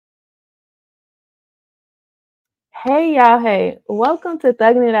Hey y'all, hey, welcome to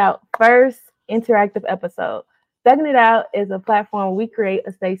Thugging It Out first interactive episode. Thugging It Out is a platform where we create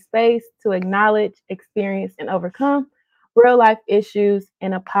a safe space to acknowledge, experience, and overcome real life issues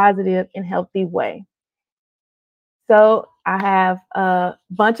in a positive and healthy way. So I have a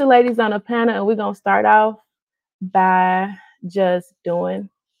bunch of ladies on the panel, and we're gonna start off by just doing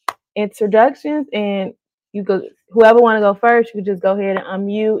introductions. And you go, whoever want to go first, you can just go ahead and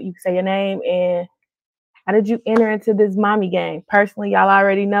unmute. You can say your name and how did you enter into this mommy game? Personally, y'all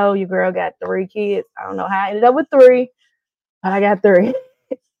already know your girl got 3 kids. I don't know how I ended up with three, but I got three.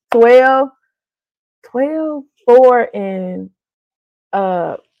 12, 12, 4, and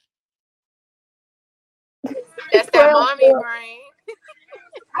uh That's that 12, mommy 4. brain.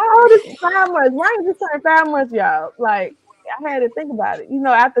 How old is 5 months? Ryan just turned 5 months, y'all. Like, I had to think about it.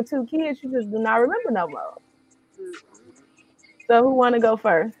 After 2 kids, you just do not remember no more. So who wanna go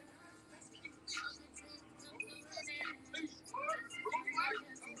first?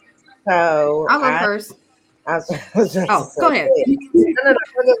 So I'll go I, first. I was just to Oh, say, go ahead.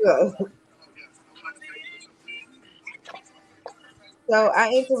 no. So I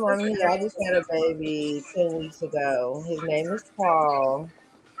entered mommy here. I just had a baby 10 weeks ago. His name is Paul.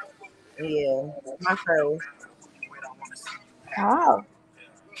 Yeah, my first. Oh,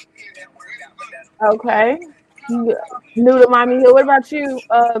 okay. You new to mommy here. What about you,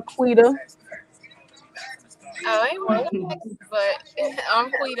 Quita? Oh, I ain't one next, but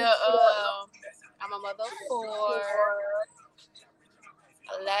I'm Quita. I'm a mother of four,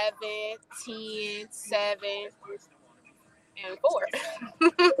 11, 10, 7, and 4.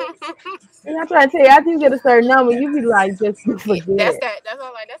 And I'm trying to tell you, after you get a certain number, you be like, just you Yeah, that's forget. that. That's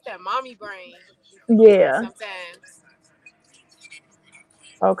all. Like that's that mommy brain. You forget Yeah. sometimes.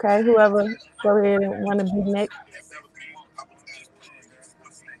 Okay. Whoever go ahead and want to be next.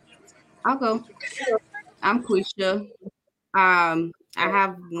 I'll go. I'm Quisha. I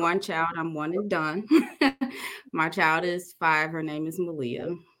have one child. I'm one and done. My child is 5. Her name is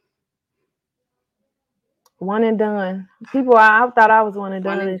Malia. One and done. People, I thought I was one and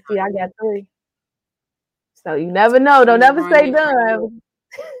One done, and and see, I got three. So you never know. Don't she ever ruined say it. done.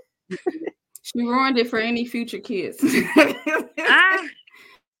 She ruined it for any future kids. Ah,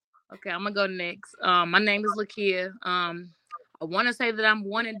 okay, I'm gonna go next. My name is Lakia. I want to say that I'm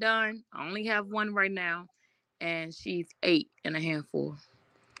one and done. I only have one right now, and she's 8 and a handful,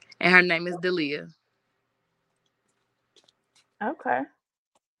 and her name is Delia. Okay.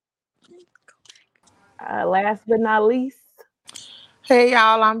 Last but not least. Hey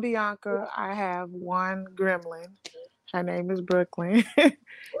y'all, I'm Bianca. I have one gremlin. Her name is Brooklyn,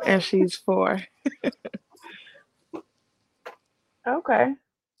 and she's 4. Okay.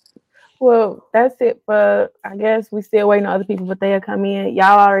 Well, that's it for. I guess we still waiting on other people, but they'll come in.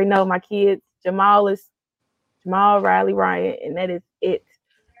 Y'all already know my kids. Jamal, Riley, Ryan, and that is it.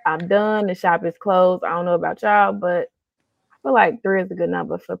 I'm done. The shop is closed. I don't know about y'all, but I feel like 3 is a good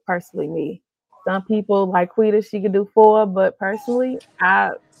number for personally me. Some people like Quita, she could do 4, but personally,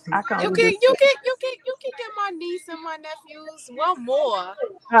 I can You only can do you 3. can you can you can get my niece and my nephews one more.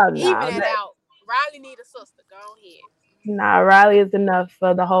 Oh Even no, it out. Riley need a sister. Go nah, Riley is enough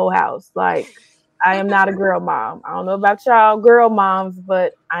for the whole house. Like, I am not a girl mom. I don't know about y'all girl moms,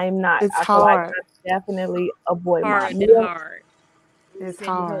 but I am not. It's I feel like hard. I'm definitely a boy mom. Hard and hard. It's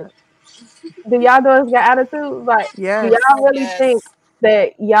Send me hard. hope. Do y'all daughters got attitude? Like, do Yes. y'all really think Yes.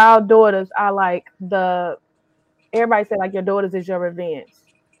 that y'all daughters are like everybody say like your daughters is your revenge,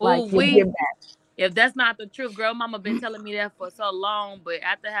 like Ooh, your give we. back. If that's not the truth, girl, mama been telling me that for so long. But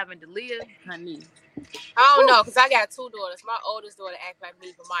after having Delia, honey, I don't whew, know, cause I got two daughters. My oldest daughter act like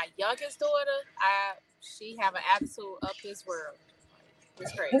me, but my youngest daughter, she have an attitude up this world.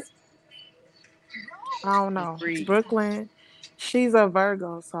 It's crazy. I don't know. agreed. Brooklyn, she's a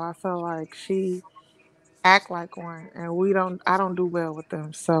Virgo, so I feel like she act like one, and I don't do well with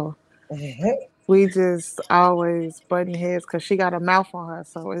them. So we just always butting heads because she got a mouth on her.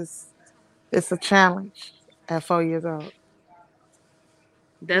 So it's a challenge at 4 years old.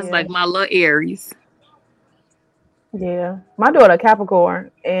 That's Yeah, like my little Aries. yeah. My daughter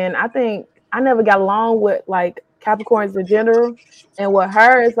Capricorn, and I think I never got along with like Capricorns in general. And with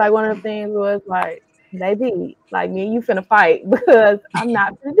her, it's like one of the things was like, baby, like me and you finna fight because I'm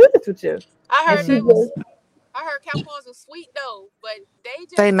not gonna do this with you. I And heard she they Hmm. was. just, I heard Capricorns are sweet though, but they They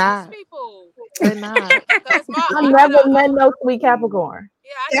just push not. people. They not. Cause I I got never met no sweet Capricorn.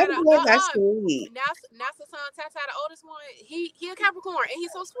 I got a Capricorns are sweet. now the son Tata, the oldest one. He a Capricorn and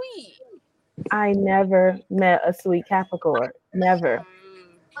he's so sweet. I never met a sweet Capricorn. Never.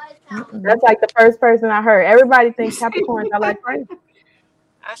 Mm. Mm-mm. That's like the first person I heard. Everybody think Capricorns are like crazy.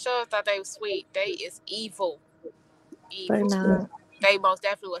 I sure thought they was sweet. They is evil. They evil. not. They most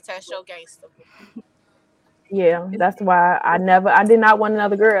definitely will test your gangster. Yeah, It's, that's why I did not want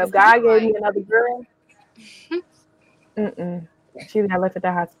another girl. If it's kind God of gave me like, another girl, she got left at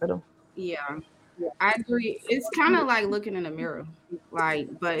the hospital. yeah, I agree. It's kind of like looking in a mirror, like,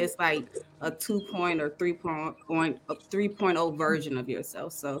 but it's like a 2 or 3.0 version of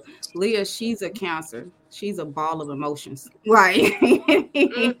yourself. So Leah, she's a Cancer. She's a ball of emotions, like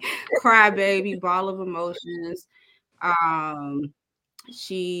Mm, crybaby, ball of emotions. Um,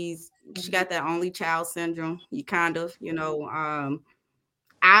 she got that only child syndrome. You kind of,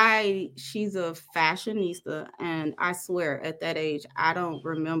 she's a fashionista, and I swear at that age I don't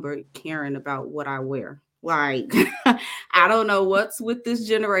remember caring about what I wear. Like I don't know what's with this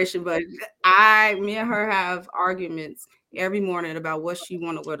generation, but me and her have arguments every morning about what she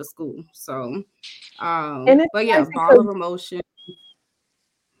want to wear to school. So And it's but yeah, crazy ball of because emotion.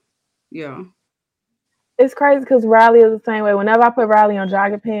 Yeah. Riley is the same way. Whenever I put Riley on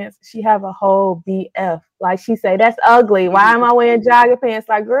jogging pants, she have a whole BF. Like she say, "That's ugly. Why am Mhm. I wearing jogging pants?"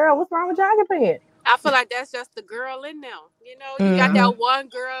 Like, girl, what's wrong with jogging pants? I feel like that's just the girl in them. You know, you got Yeah. Hmm. that one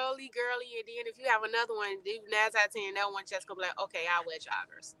girly, and then if you have another one, 9 out of 10, that one just gonna be like, okay, I'll wear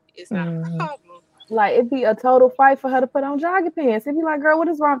joggers. It's not a Hmm. problem. Like it'd be a total fight for her to put on jogging pants. It'd be like, girl, what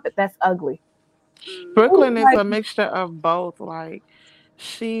is wrong with that's ugly. Mm-hmm. Brooklyn is Like, a mixture of both. Like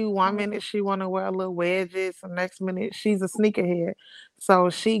she 1 minute she wanna wear a little wedges, the next minute she's a sneakerhead. So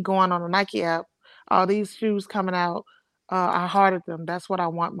she going on a Nike app, all these shoes coming out. I hearted them. That's what I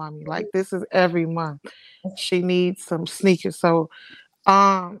want, mommy. Like this is every month. She needs some sneakers. So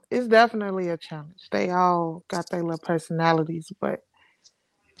it's definitely a challenge. They all got their little personalities, but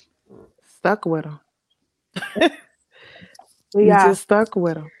stuck with them. we You got just stuck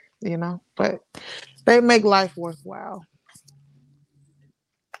with them. But they make life worthwhile.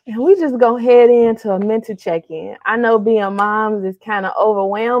 and we just go head into a mental check-in. I know being moms is kind of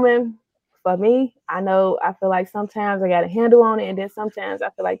overwhelming for me. I feel like sometimes I got a handle on it, and then sometimes I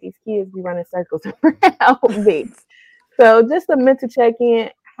feel like these kids be running circles around me. So just a mental check-in.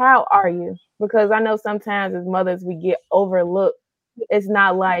 How are you? Because I know sometimes as mothers we get overlooked. It's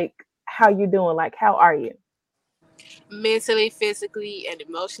not like how you doing. Like how are you? Mentally, physically, and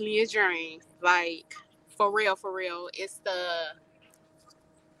emotionally drained. Like for real. It's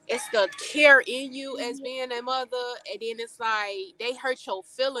the care in you as being a mother, and then it's like they hurt your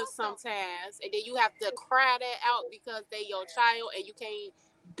feelings sometimes, and then you have to cry that out because they your child and you can't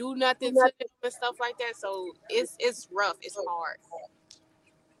do nothing to them and stuff like that. So it's rough. It's hard.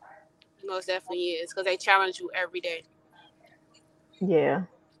 It most definitely is because they challenge you every day. Yeah.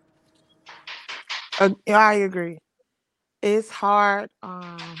 I agree. It's hard.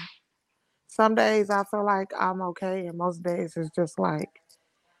 Some days I feel like I'm okay, and most days it's just like,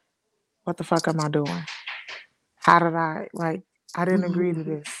 what the fuck am I doing? How did I like? I didn't agree to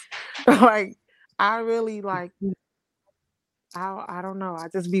this. Like, I really like. I don't know. I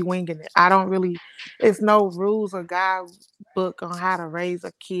just be winging it. I don't really. It's no rules or guidebook on how to raise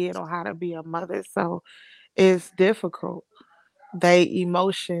a kid or how to be a mother. So it's difficult. They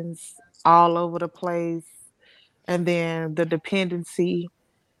emotions all over the place, and then the dependency,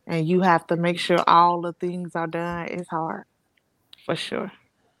 and you have to make sure all the things are done. It's hard for sure.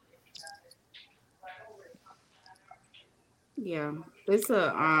 Yeah, it's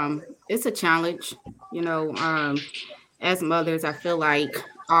a challenge, you know. As mothers, I feel like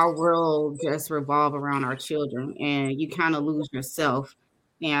our world just revolve around our children, and you kind of lose yourself,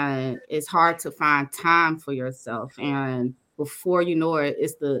 and it's hard to find time for yourself. And before you know it,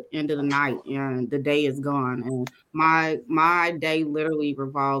 it's the end of the night, and the day is gone. And my day literally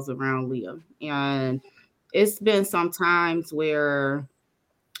revolves around Leah, and it's been some times where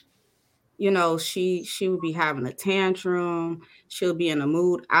she would be having a tantrum, she'll be in a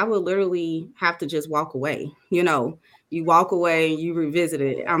mood. I would literally have to just walk away. You walk away and you revisit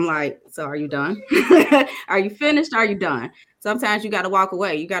it. I'm like, so are you done? Are you finished? Are you done? Sometimes you got to walk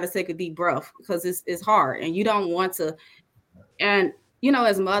away. You got to take a deep breath because it's hard and you don't want to. And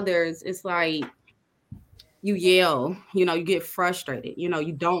as mothers, it's like you yell, you get frustrated, you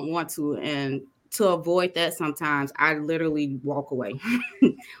don't want to. And to avoid that, sometimes I literally walk away.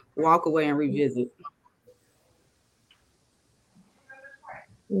 Walk away and revisit.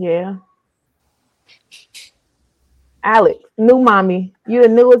 Yeah. Alex, new mommy. You the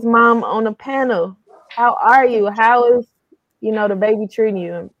newest mom on the panel. How are you? How is the baby treating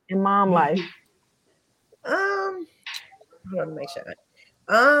you in mom life? Um, hold on to make sure.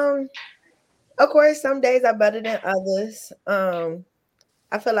 Um, of course, some days are better than others.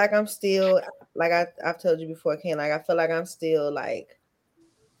 I feel like I'm still like I've told you before, Ken. Like I feel like I'm still like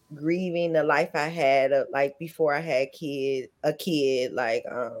grieving the life I had like before I had a kid, like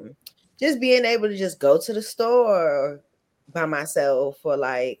just being able to just go to the store by myself, or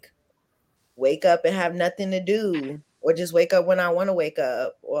like wake up and have nothing to do, or just wake up when I want to wake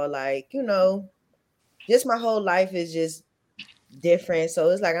up, or like, just my whole life is just different. So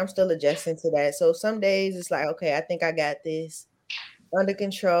it's like I'm still adjusting to that. So some days it's like, okay, I think I got this under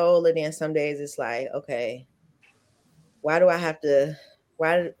control, and then some days it's like, okay, why do I have to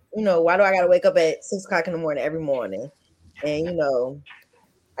why do I gotta wake up at 6 o'clock in the morning every morning? And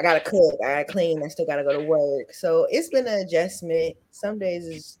I gotta cook, I gotta clean, I still gotta go to work. So it's been an adjustment. Some days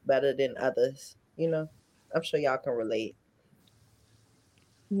is better than others. I'm sure y'all can relate.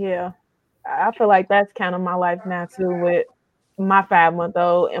 Yeah. I feel like that's kind of my life now too, with my 5 month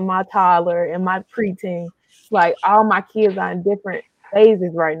old and my toddler and my preteen. It's like all my kids are in different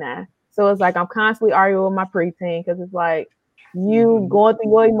phases right now. So it's like I'm constantly arguing with my preteen because it's like you Mhm. going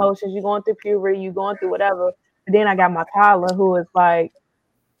through your emotions, you going through puberty, you going through whatever. But then I got my toddler who is like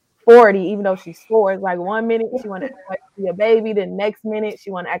 40, even though she's 4. It's like 1 minute she want to act like she a baby, the next minute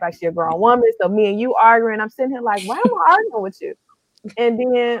she want to act like she a grown woman. So me and you arguing, I'm sitting here like, why am I arguing with you? And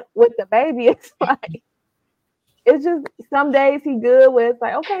then with the baby, it's like it's just some days he good with it's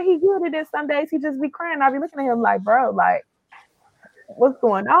like, okay, he good at this. Some days he just be crying. I'll be looking at him like, bro, like, what's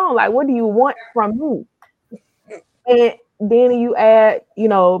going on? Like, what do you want from me? And then you add,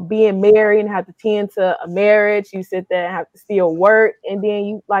 being married and have to tend to a marriage. You sit there and have to still work, and then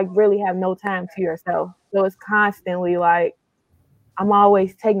you like really have no time to yourself. So it's constantly like I'm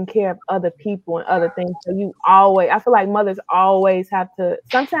always taking care of other people and other things. So I feel like mothers always have to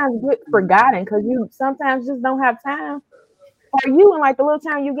sometimes get forgotten because you sometimes just don't have time for you. And like the little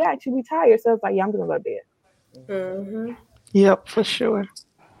time you got, you be tired. So it's like, yeah, I'm gonna go to bed. Mhm. Mm-hmm. Yep, for sure.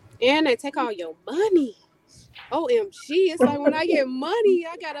 And they take all your money. OMG. It's like when I get money,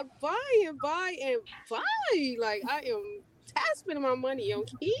 I gotta buy and buy and buy. Like I am spending my money on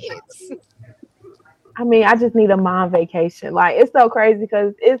kids. I mean, I just need a mom vacation. Like it's so crazy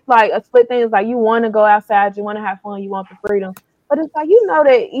because it's like a split thing. It's like you want to go outside, you want to have fun, you want the freedom. But it's like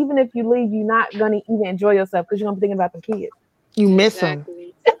that even if you leave, you're not gonna even enjoy yourself because you're gonna be thinking about the kids. You miss them.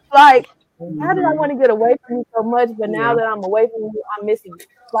 Exactly. Like, how did I Mhm. want to get away from you so much, but now Yeah. that I'm away from you, I'm missing you.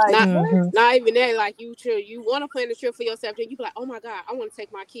 Like, Not what? Hmm. not even that. Like you want to plan a trip for yourself, then you be like, oh my god, I want to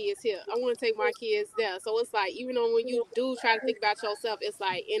take my kids here. I want to take my kids there. So it's like even though when you do try to think about yourself, it's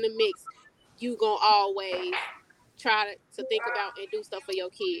like in the mix, you gonna always try to think about and do stuff for your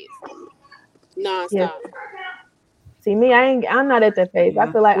kids Yes. nonstop. See me, I'm not at that phase. I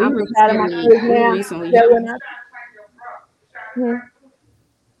Yeah. feel like We I'm proud of my recently, kids we now. recently, That when I, hmm,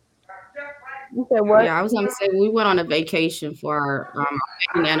 you said what? yeah, I was gonna say we went on a vacation for our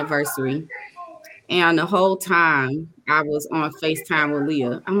wedding anniversary, and the whole time I was on FaceTime with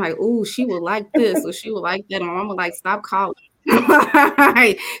Leah. I'm like, "Ooh, she would like this, or she would like that." And my mama like, "Stop calling."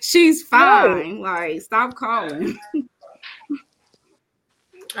 Like, she's Right. fine. Like, stop calling.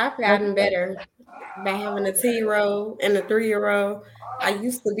 I've Like, gotten better by having a 2-year-old and a 3-year-old. I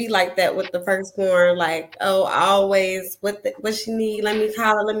used to be like that with the firstborn, like, oh, always what she need, let me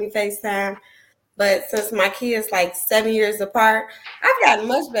call her, let me FaceTime. But since my kids like 7 years apart, I've gotten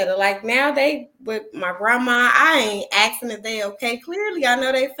much better. Like now they with my grandma, I ain't asking if they okay. Clearly I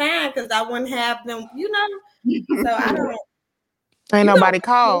know they fine because I wouldn't have them. So I don't Ain't you gonna nobody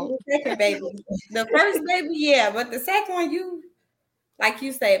called. the second baby. The first baby, yeah, but the second one, you like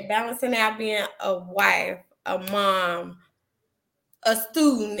you said, balancing out being a wife, a mom, a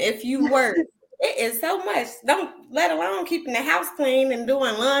student, if you work. It is so much. Don't let alone keeping the house clean and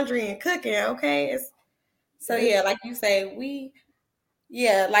doing laundry and cooking, okay? So yeah, like you say,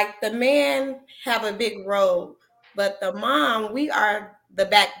 like the man have a big role, but the mom, we are the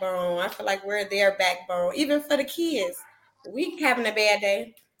backbone. I feel like we're their backbone, even for the kids. We having a bad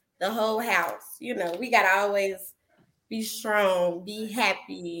day, the whole house. We gotta always be strong, be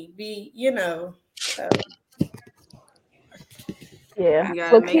happy, So yeah. You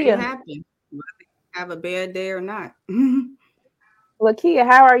gotta make it Lakia, happen, whether you have a bad day or not. Lakia,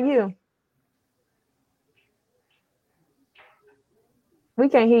 how are you? We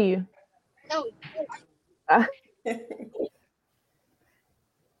can't hear you. No, Uh, can't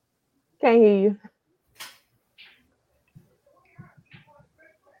hear you.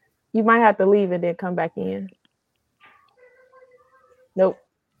 You might have to leave and then come back in. Nope.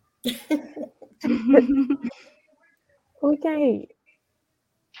 We can't hear you.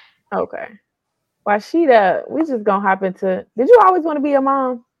 Okay. Washida, we just gonna hop into. Did you always want to be a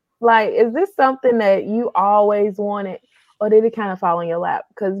mom? Like, is this something that you always wanted, or did it kind of fall in your lap?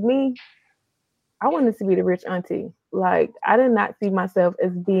 Because me, I wanted to be the rich auntie. Like, I did not see myself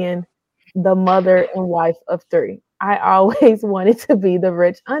as being the mother and wife of three. I always wanted to be the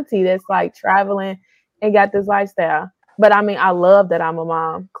rich auntie that's like traveling and got this lifestyle. But I mean, I love that I'm a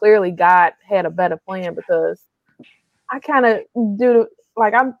mom. Clearly, God had a better plan because I kind of do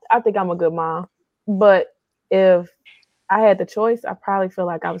like I think I'm a good mom. But if I had the choice, I probably feel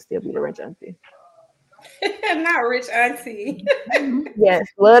like I would still be the rich auntie. Not rich auntie. Yes,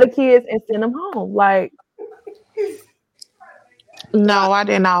 love the kids and send them home. Like, Nah, No, I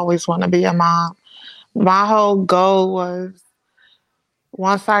didn't always want to be a mom. My whole goal was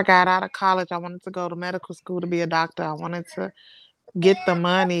once I got out of college, I wanted to go to medical school to be a doctor. I wanted to get the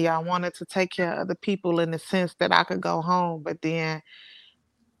money. I wanted to take care of the people in the sense that I could go home. But then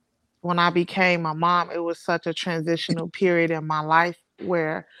when I became a mom, it was such a transitional period in my life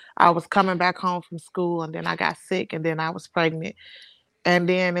where I was coming back home from school and then I got sick and then I was pregnant. And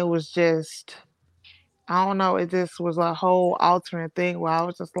then it was just, I don't know, it just was a whole altering thing where I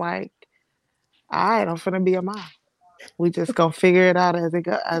was just like, all right, I'm finna be a mom. We just gonna figure it out as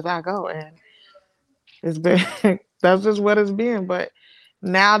I go. And it's been that's just what it's been. But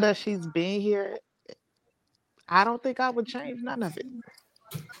now that she's been here, I don't think I would change none of it.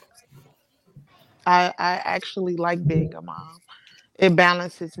 I actually like being a mom. It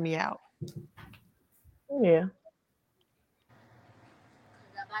balances me out. yeah.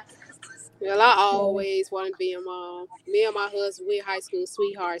 well, I always want to be a mom. Me and my husband, we're high school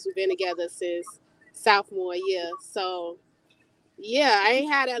sweethearts. We've been together since sophomore year. So yeah, I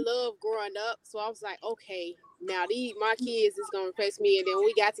ain't had that love growing up. So I was like, okay, now these my kids is gonna replace me. And then when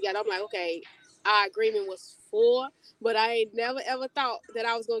we got together, I'm like, okay, our agreement was four, but I ain't never ever thought that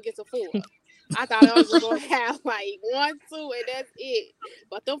I was gonna get to four. I thought I was just gonna have like one, two, and that's it.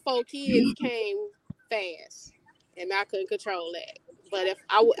 But them four kids came fast, and I couldn't control that. But if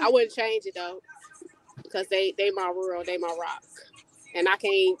I wouldn't change it though, because they my world, they my rock, and I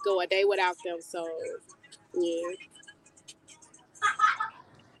can't go a day without them. So yeah.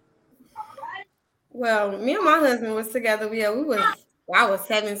 Well, me and my husband was together. Yeah, we was I was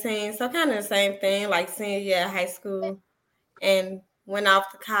 17, so kind of the same thing, like senior year of high school, and went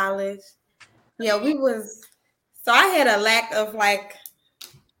off to college. Yeah, we was. So I had a lack of like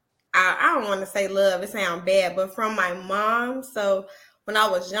I don't want to say love. It sounds bad, but from my mom. So when I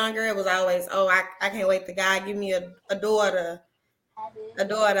was younger, it was always, oh, I can't wait to God give me a daughter, a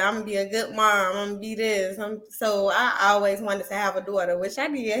daughter. I'm gonna be a good mom. I'm gonna be this. So I always wanted to have a daughter, which I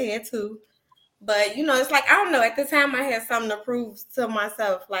did had too. But it's like I don't know. At the time, I had something to prove to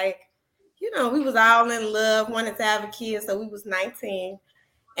myself. Like, we was all in love, wanted to have a kid, so we was 19.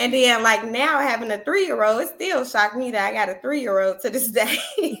 And then, like now, having a 3-year old, it still shocked me that I got a 3-year old to this day.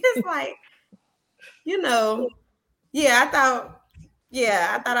 It's like, you know, yeah,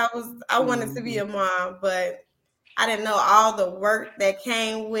 I wanted to be Mhm. a mom, but I didn't know all the work that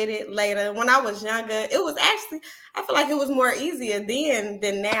came with it later. When I was younger, it was actually, I feel like it was more easier then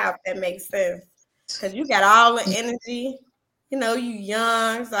than now, if that makes sense. Because you got all the energy, you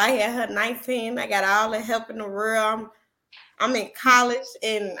young. So I had her 19. I got all the help in the world. I'm in college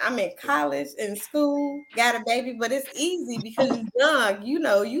and school, got a baby, but it's easy because you're young,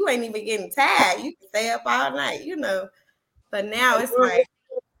 you ain't even getting tired. You can stay up all night. But now it's like,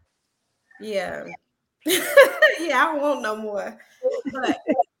 yeah. Yeah, I don't want no more. But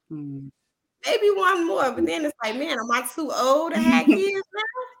Mhm. maybe one more. But then it's like, man, am I too old to have kids now?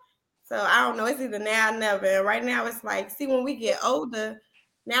 So I don't know. It's either now or never. And right now it's like, see, when we get older,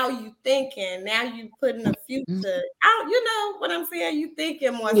 now you thinking, now you putting the future out. You know what I'm saying? You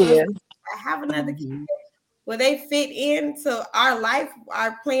thinking more. So it's Yeah. like, I have another kid. Mhm. Will they fit into our life,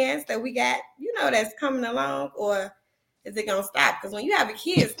 our plans that we got, that's coming along, or is it gonna stop? Because when you have a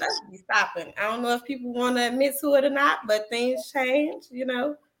kid, stuff be stopping. I don't know if people want to admit to it or not, but things change.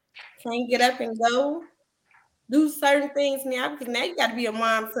 Can't get up and go do certain things now because now you got to be a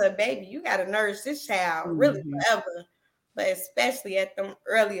mom to a baby. You got to nourish this child really Mhm. forever, but especially at them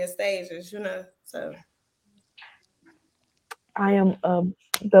earlier stages. So I am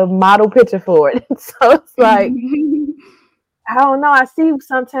the model picture for it. So it's like, I don't know. I see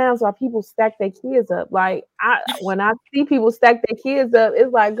sometimes why people stack their kids up. Like, when I see people stack their kids up,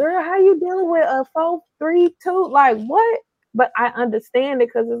 it's like, girl, how you dealing with a 4, 3, 2? Like, what? But I understand it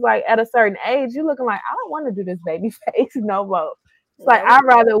because it's like at a certain age, you're looking like, I don't want to do this baby face no more. It's like no, I'd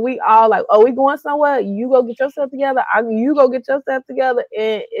rather we all like, oh, we going somewhere. You go get yourself together. You go get yourself together,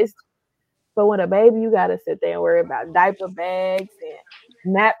 and it's but when a baby, you gotta sit there and worry about diaper bags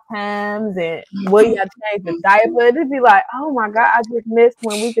and nap times and what you gotta change the diaper. It'd be like, oh my god, I just missed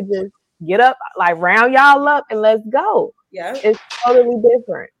when we could just get up, like round y'all up and let's go. yeah, It's totally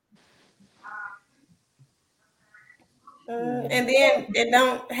different. And then it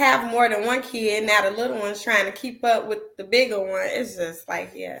don't have more than one kid. Now the little one's trying to keep up with the bigger one. It's just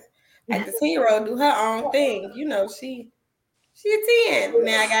like, yeah, like the 10-year-old do her own thing. You know, she a 10.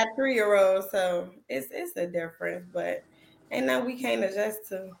 Now I got 3-year-olds, so it's a difference. But ain't no we can't adjust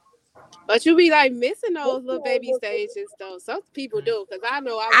to. But you be like missing those little baby stages though. Some people do, cause I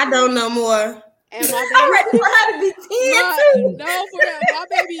know I I do. don't know more. And my I'm baby, ready for her to be 10 too. no, for real,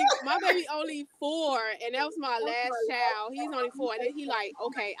 my baby only 4, and that was my last child. He's only 4, and then he like,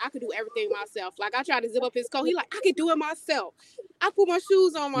 okay, I could do everything myself. Like I tried to zip up his coat, he like, I could do it myself. I put my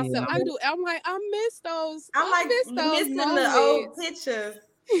shoes on myself. I Yeah. could do. I'm like, I'm I like miss those missing the old moments. pictures,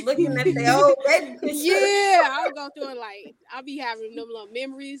 looking at the old baby pictures. Yeah, I'll go through it like I'll be having them little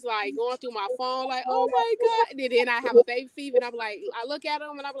memories, like going through my phone, like, oh my god. And then I have a baby fever, and I'm like, I look at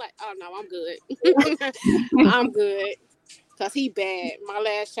him, and I'm like, oh no, I'm good. I'm good, cause he bad. My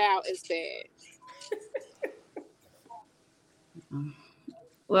last child is bad.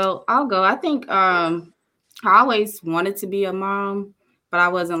 Well, I'll go. I think I always wanted to be a mom, but I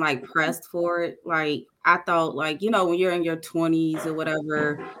wasn't like pressed for it. Like I thought like, when you're in your 20s or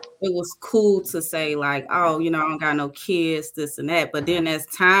whatever, it was cool to say like, oh, I don't got no kids, this and that. But then as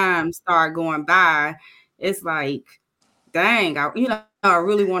time started going by, it's like, dang, I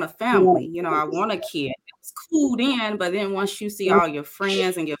really want a family. I want a kid. It's cool then, but then once you see all your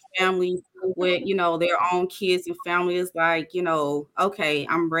friends and your family with, their own kids and family, it's like, okay,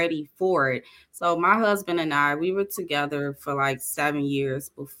 I'm ready for it. So my husband and I, we were together for like 7 years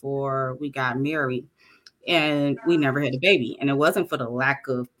before we got married, and we never had a baby. And it wasn't for the lack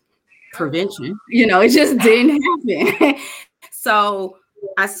of prevention, it just didn't happen. So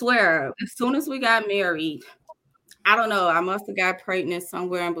I swear, as soon as we got married, I don't know. I must have got pregnant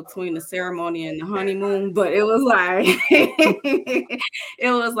somewhere in between the ceremony and the honeymoon, but it was like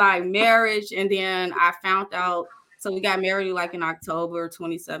it was like marriage, and then I found out. So we got married like in October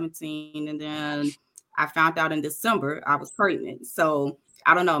 2017, and then I found out in December I was pregnant. So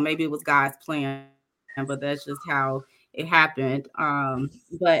I don't know. Maybe it was God's plan, but that's just how it happened.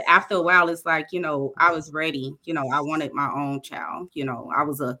 But after a while, it's like I was ready. I wanted my own child. I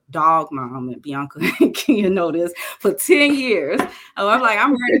was a dog mom, and Bianca, can you know this? For 10 years. Oh, I'm like,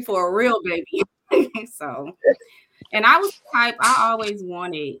 I'm ready for a real baby. So, and I was the type, I always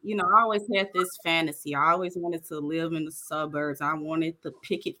wanted, I always had this fantasy. I always wanted to live in the suburbs. I wanted the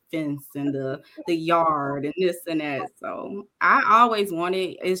picket fence and the yard and this and that. So I always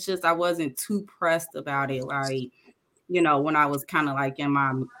wanted, it's just I wasn't too pressed about it. Like, when I was kind of like in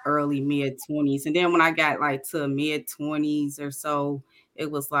my early mid 20s. And then when I got like to mid 20s or so, it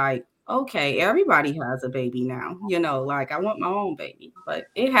was like, okay, everybody has a baby now, like I want my own baby. But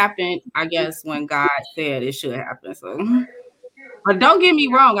it happened, I guess, when God said it should happen. So, but don't get me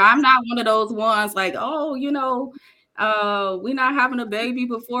wrong, I'm not one of those ones like, oh, we're not having a baby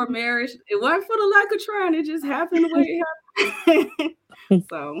before marriage. It wasn't for the lack of trying, it just happened the way it happened.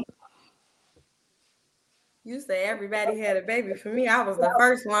 So You say everybody had a baby. For me, I was the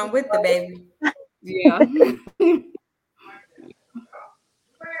first one with the baby. yeah.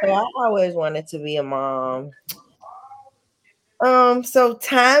 So I always wanted to be a mom. So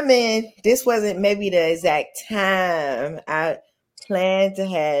timing, this wasn't maybe the exact time. I planned to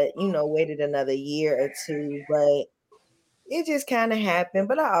have, waited another year or two, but it just kind of happened.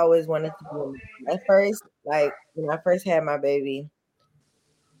 But I always wanted to be a mom. At first, like when I first had my baby,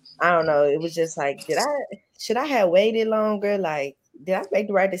 I don't know, it was just like, should I have waited longer? Like, did I make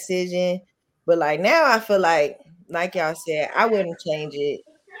the right decision? But like now I feel like y'all said, I wouldn't change it.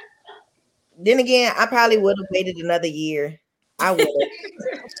 Then again, I probably would have waited another year. I would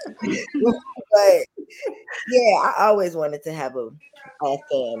have. But yeah, I always wanted to have a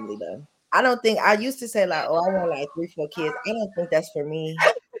family though. I don't think I used to say like, oh, I want like 3, 4 kids. I don't think that's for me.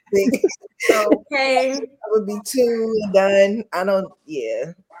 Okay. I would be 2 and done. I don't.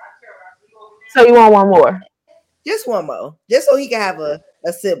 Yeah, So you want one more? just one more, just so he can have a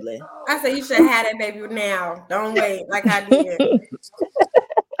sibling. I said you should have that baby now. Don't wait like I did.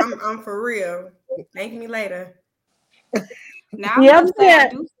 I'm for real. Thank me later. Now I Yep, must say yeah.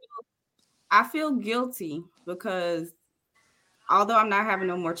 I feel guilty because although I'm not having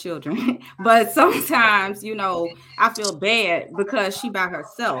no more children, but sometimes, I feel bad because she by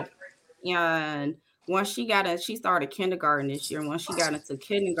herself. And once she started kindergarten this year. And once she got into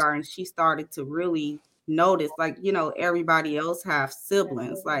kindergarten, she started to really notice, like, everybody else have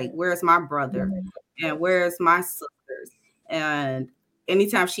siblings. Like, where's my brother? And where's my sisters? And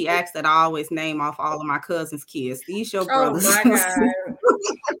anytime she asks that, I always name off all of my cousins' kids. These your Oh brothers. my God.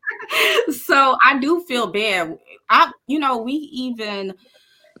 So I do feel bad. We even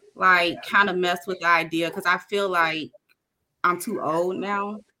like kind of mess with the idea because I feel like I'm too old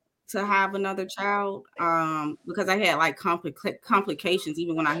now to have another child, because I had like complications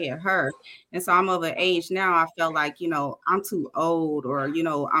even when I had her. And so I'm of an age now, I felt like, I'm too old, or,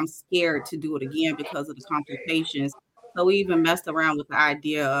 I'm scared to do it again because of the complications. So we even messed around with the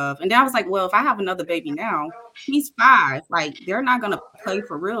idea of, and then I was like, well, if I have another baby now, he's 5. Like, they're not going to play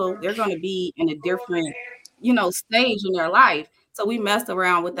for real. They're going to be in a different, stage in their life. So we messed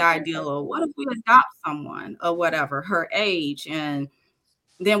around with the idea of, what if we adopt someone or whatever, her age? And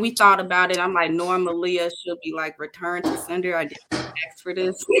then we thought about it. I'm like, Norma Leah should be like return to sender. I didn't ask for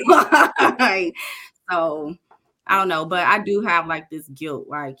this. Like, so I don't know, but I do have like this guilt,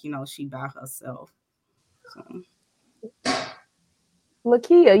 like, she by herself. So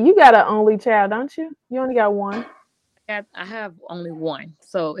Lakia, you got an only child, don't you? You only got one. I have only one,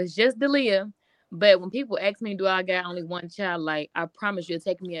 so it's just Delia. But when people ask me, do I got only one child? Like, I promise you, it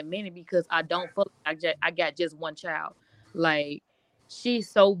take me a minute because I don't feel like I got just one child. Like, she's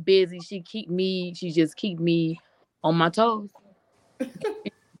so busy. She just keep me on my toes.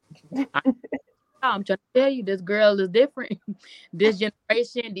 I, I'm trying to tell you, this girl is different. This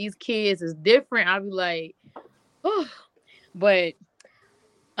generation, these kids is different. I'll be like, oh, but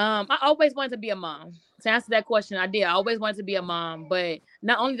I always wanted to be a mom. To answer that question, I did. I always wanted to be a mom, but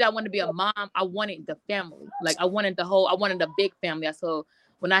not only did I want to be a mom, I wanted the family. Like, I wanted a big family. So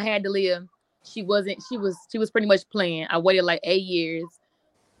when I had Delia, she was pretty much playing. I waited like 8 years,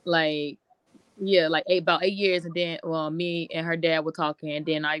 like, yeah, like about 8 years, and then me and her dad were talking, and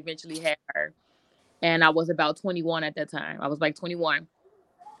then I eventually had her, and I was about 21 at that time. I was like 21,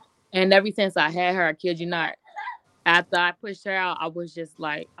 and ever since I had her, I kid you not, after I pushed her out, I was just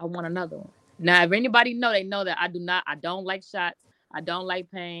like, I want another one. Now, if anybody know, they know that I don't like shots, I don't like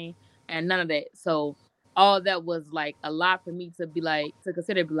pain, and none of that. So all that was like a lot for me to be like, to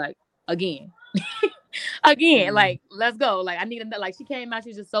consider, be like, again, again, mm, like, let's go. Like, I need another. Like, she came out,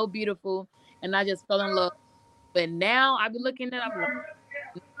 she's just so beautiful, and I just fell in love. But now I be looking at, I'm like,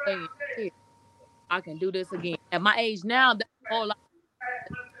 no way in hell I can do this again. At my age now, that's a whole lot.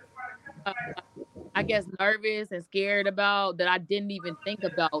 Like, I guess nervous and scared about that I didn't even think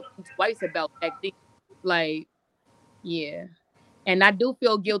twice about back then. Like, yeah. And I do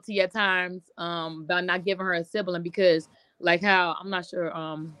feel guilty at times about not giving her a sibling because, like, how I'm not sure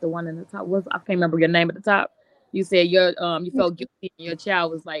the one in the top was, I can't remember your name at the top. You said you felt guilty and your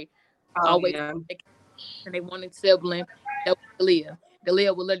child was like oh always yeah. and they wanted sibling. That was Dalia.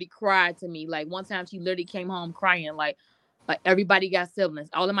 Dalia would literally cry to me. Like, one time she literally came home crying, like everybody got siblings.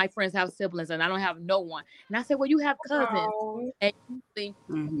 All of my friends have siblings and I don't have no one. And I said, well, you have cousins. Oh, And usually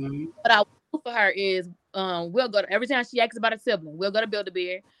Mm-hmm. what I will do for her is we'll go to, every time she asks about a sibling, we'll go to Build a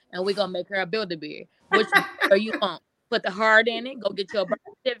Bear and we're gonna make her a Build a Bear. Which are you want? Put the heart in it, go get your birth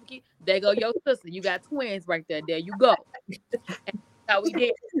certificate. There go your sister. You got twins right there. There you go. And that's how we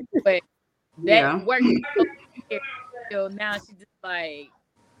did. But that Yeah. worked so till now she just like,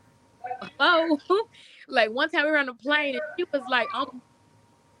 hello. Like, one time we were on a plane and she was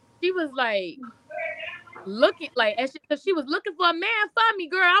like looking like, and she was looking for a man for me,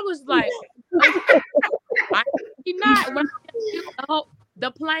 girl. I was like, oh, I she not when I tell you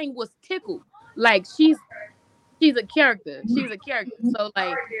the plane was tickled. Like, she's a character. She's a character. So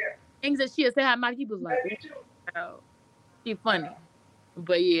like things that she had said, how my people was like, oh, wow, she funny.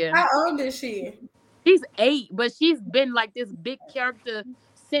 But yeah. how old is she? She's 8, but she's been like this big character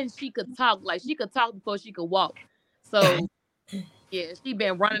since she could talk. Like, she could talk before she could walk. So yeah, she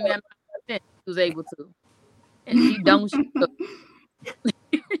been running that mouth since she was able to, and she don't. She look.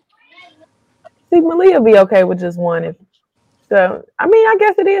 See, Malia be okay with just one. If so, I mean, I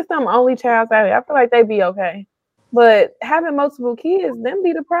guess it is some only child out here. I feel like they be okay, but having multiple kids, them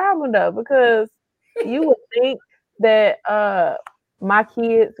be the problem though, because you would think that my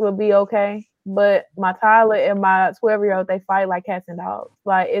kids will be okay, but my toddler and my 12-year-old, they fight like cats and dogs.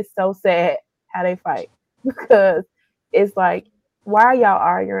 Like, it's so sad how they fight because it's like, why are y'all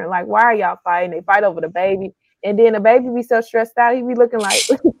arguing? Like, why are y'all fighting? They fight over the baby, and then the baby be so stressed out. He be looking like,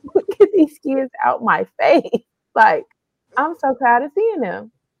 look at these kids out my face. Like, I'm so proud of seeing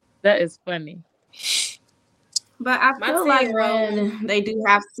them. That is funny. But I My feel like 10-year-old. when they do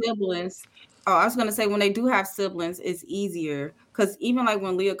have siblings, oh, I was gonna say when they do have siblings, it's easier because even like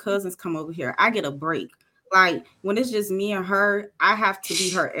when Leah cousins come over here, I get a break. Like when it's just me and her, I have to be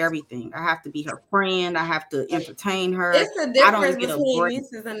her everything. I have to be her friend. I have to entertain her. It's the I don't difference get a between break.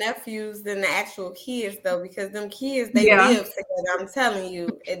 nieces and nephews than the actual kids, though, because them kids they Yeah. live together. I'm telling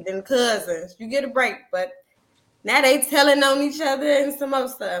you, and then cousins, you get a break, but Now they telling on each other and some other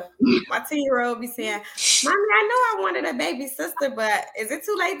stuff. My 10-year-old be saying, "Mommy, I know I wanted a baby sister, but is it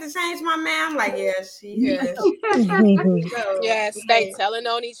too late to change my man?" I'm like, "Yeah, she has." So Yes, they like, telling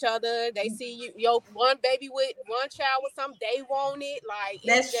on each other. They see you, yo, one baby with one child with some, they want it. Like it's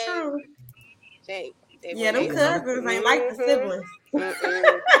that's just true. they Yeah, when them they Yeah. cousins ain't like the siblings.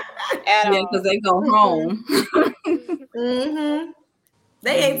 mm-mm, at Yeah, because all. they go home. Mm-hmm.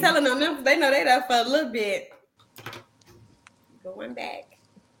 They ain't Mhm. telling on them. They know they there for a little bit. Going back.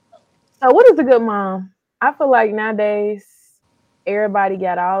 So, what is a good mom? I feel like nowadays everybody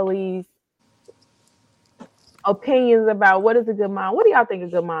got all these opinions about what is a good mom. What do y'all think a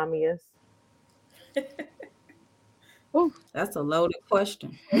good mom is? Ooh, That's a loaded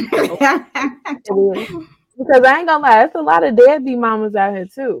question. oh, It is. Because I ain't gonna lie, it's a lot of deadbeat mamas out here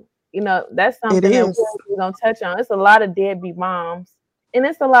too. You know, that's It something that is. we're gonna touch on. It's a lot of deadbeat moms, and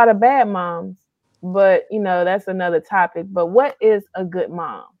it's a lot of bad moms. But you know, that's another topic. But what is a good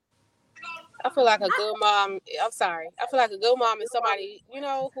mom? I feel like a good mom. I'm sorry. I feel like a good mom is somebody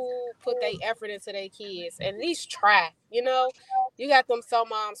who put their effort into their kids and at least try. You got them some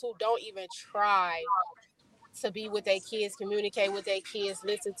moms who don't even try to be with their kids, communicate with their kids,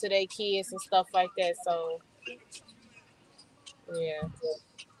 listen to their kids and stuff like that. So yeah.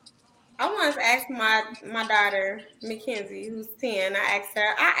 I once asked my daughter Mackenzie, who's 10. I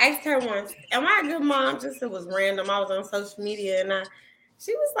asked her once, "Am I a good mom?" Just it was random. I was on social media and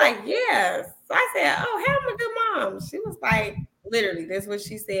she was like, "Yes." So I said, "Oh, how am I a good mom?" She was like, literally, that's what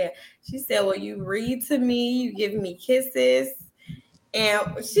she said. She said, "Well, you read to me, you give me kisses." And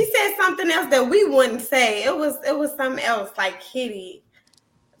she said something else that we wouldn't say. It was something else like kitty.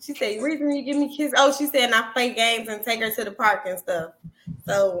 She said, "Reason you give me kiss." Oh, she said, "And I play games and take her to the park and stuff."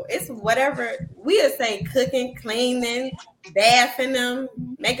 So it's whatever we'll say, cooking, cleaning, bathing them,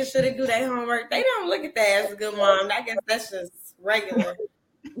 making sure they do their homework. They don't look at that as a good mom. I guess that's just regular.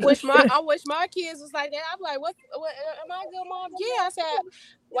 I wish my kids was like that. I'm like, what am I a good mom? Yeah, I said,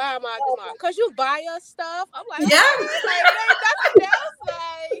 why am I a good mom? Cause you buy us stuff. I'm like, Yeah. okay, like it ain't nothing else.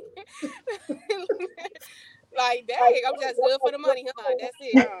 Like, like dang, I'm just good for the money, huh? That's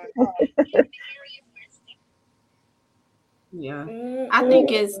it, huh? Yeah. I think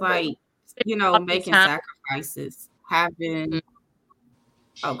Mm-mm. it's like, quality making time. sacrifices, having, Mm.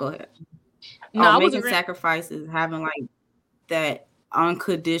 oh, go ahead. No, Oh, I was making agreeing. sacrifices, having like that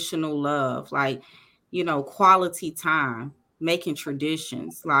unconditional love, like, quality time, making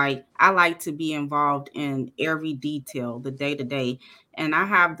traditions. Like, I like to be involved in every detail, the day to day. And I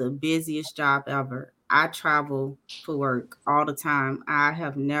have the busiest job ever. I travel for work all the time. I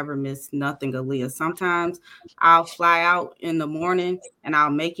have never missed nothing, Aaliyah. Sometimes I'll fly out in the morning and I'll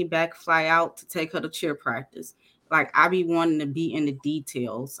make it back, fly out to take her to cheer practice. Like, I be wanting to be in the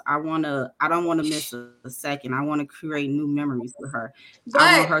details. I don't want to miss a second. I want to create new memories with her.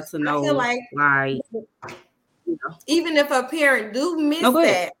 I But want her to I feel know, like like, even if a parent do no, miss go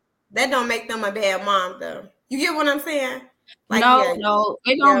ahead. that don't make them a bad mom though. You get what I'm saying? Like, No, yeah, no,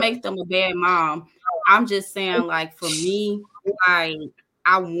 it don't yeah. make them a bad mom. I'm just saying, like, for me, like,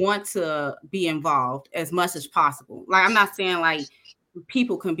 I want to be involved as much as possible. Like, I'm not saying like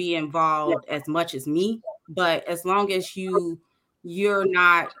people can be involved as much as me, but as long as you're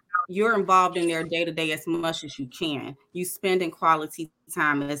not you're involved in their day to day as much as you can. You spending quality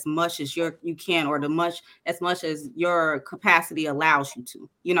time as much as you can, or as much as your capacity allows you to.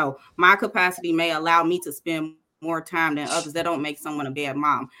 My capacity may allow me to spend more time than others. That don't make someone a bad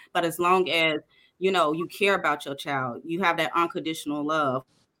mom. But as long as you care about your child, you have that unconditional love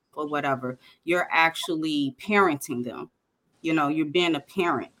or whatever, you're actually parenting them. You're being a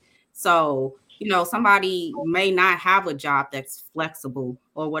parent. So, somebody may not have a job that's flexible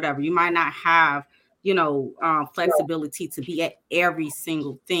or whatever. You might not have, flexibility to be at every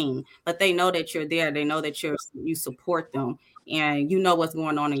single thing, but they know that you're there. They know that you support them, and you know what's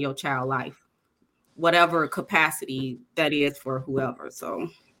going on in your child life, whatever capacity that is for whoever. So,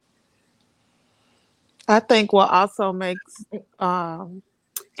 I think what also makes um,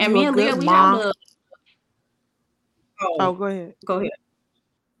 and you a me and good Leah, we have mom. a, Oh, oh, go ahead. go ahead.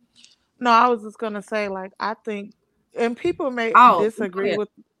 No, I was just gonna say, like, I think, and people may Oh, go disagree ahead. with.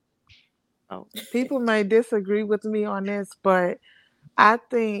 Oh, people may disagree with me on this, but I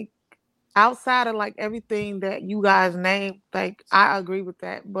think outside of like everything that you guys named, like I agree with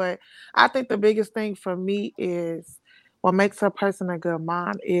that. But I think the biggest thing for me is what makes a person a good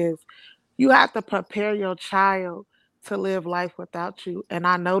mom is you have to prepare your child to live life without you. And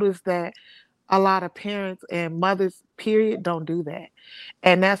I noticed that a lot of parents and mothers, period, don't do that.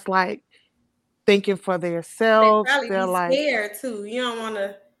 And that's like thinking for They themselves. probably They're be like, scared too. You don't want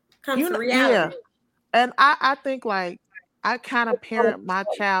to come to yeah, reality. And I think like I kind of parent my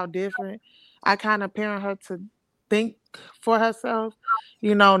child different. I kind of parent her to think for herself,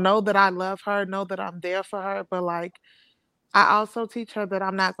 know that I love her, know that I'm there for her, but like I also teach her that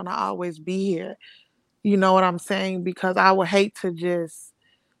I'm not going to always be here. You know what I'm saying? Because I would hate to just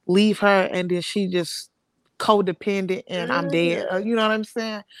leave her and then she just codependent and I'm dead. Mhm. You know what I'm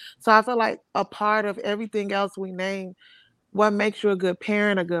saying? So I feel like a part of everything else we name, what makes you a good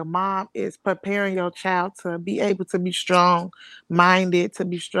parent, a good mom, is preparing your child to be able to be strong minded, to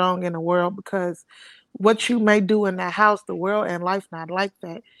be strong in the world. Because what you may do in that house, the world and life not like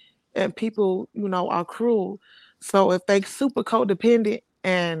that. And people, are cruel. So if they super codependent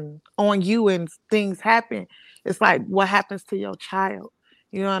and on you and things happen, it's like what happens to your child.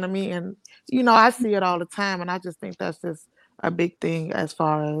 You know what I mean? And I see it all the time, and I just think that's just a big thing as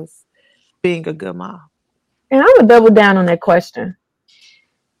far as being a good mom. And I'm gonna double down on that question.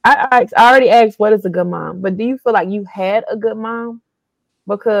 I already asked what is a good mom, but do you feel like you had a good mom?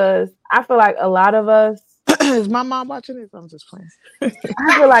 Because I feel like a lot of us, Is my mom watching this? I'm just playing.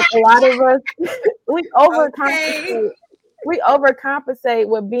 I feel like a lot of us, we Okay. overcompensate. We overcompensate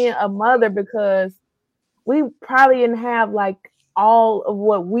with being a mother because we probably didn't have like all of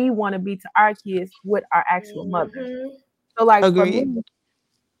what we want to be to our kids with our actual mothers. Mhm. So like for Agreed. me,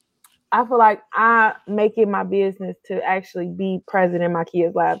 I feel like I make it my business to actually be present in my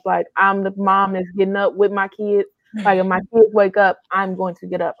kids' lives. Like I'm the mom that's getting up with my kids. Like if my kids wake up, I'm going to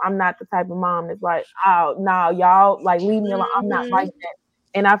get up. I'm not the type of mom that's like, oh no, y'all like leave me alone. I'm not like Mhm. that.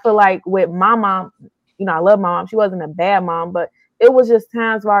 And I feel like with my mom, I love my mom. She wasn't a bad mom, but it was just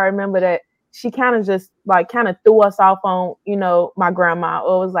times where I remember that she kind of just like kind of threw us off on, my grandma,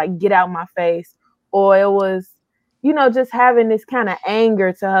 or it was like get out my face, or it was just having this kind of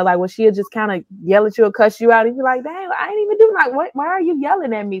anger to her, like when she'll just kind of yell at you or cuss you out, and you're like, dang, I ain't even do like, what? Why are you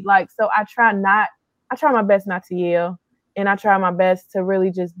yelling at me? Like, so I try my best not to yell, and I try my best to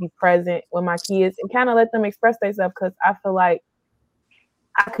really just be present with my kids and kind of let them express themselves because I feel like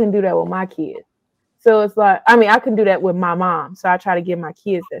I couldn't do that with my kids. So it's like, I mean, I can do that with my mom, so I try to give my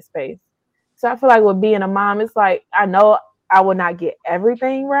kids that space. So I feel like with being a mom, it's like I know I will not get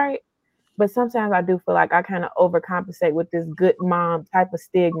everything right, but sometimes I do feel like I kind of overcompensate with this good mom type of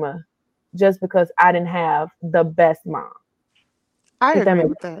stigma just because I didn't have the best mom. I If that agree makes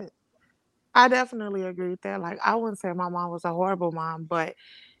with that. I definitely agree with that. Like, I wouldn't say my mom was a horrible mom, but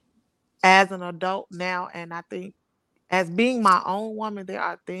as an adult now, and I think as being my own woman, there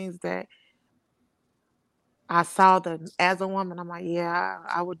are things that I saw that as a woman, I'm like, yeah,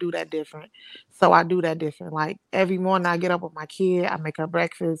 I would do that different. So I do that different. Like every morning I get up with my kid, I make her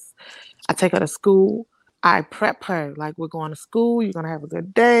breakfast, I take her to school, I prep her. Like we're going to school, you're gonna have a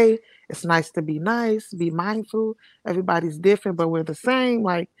good day. It's nice to be nice, be mindful. Everybody's different, but we're the same.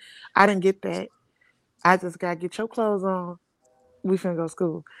 Like I didn't get that. I just gotta get your clothes on. We finna go to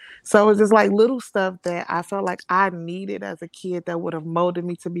school. So it's just like little stuff that I felt like I needed as a kid that would have molded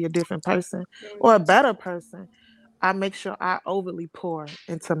me to be a different person or a better person. I make sure I overly pour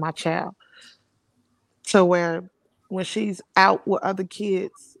into my child to where when she's out with other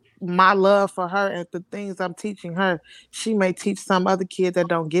kids, my love for her and the things I'm teaching her, she may teach some other kids that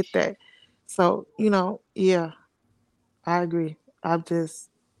don't get that. So, yeah, I agree. I'm just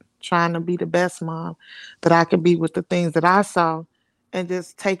trying to be the best mom that I could be with the things that I saw and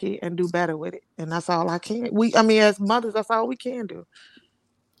just take it and do better with it. And that's all I can. I mean, as mothers, that's all we can do,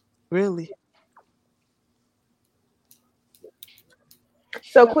 really.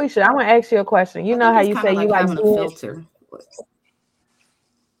 so. Quisha, I want to ask you a question. You I know think how it's you kind say of you like like having a being. filter.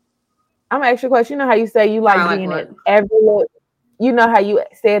 I'm gonna ask you a question. You know how you say you I like like being what? at every. You know how you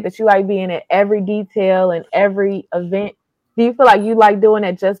said that you like being at every detail and every event. Do you feel like you like doing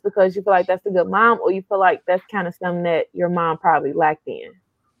it just because you feel like that's a good mom, or you feel like that's kind of something that your mom probably lacked in?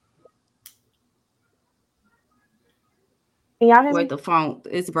 Can y'all hear Wait, me? the phone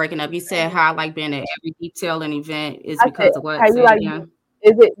is breaking up. You said how I like being at every detail and event is I said, because of how what? you Say it like? again.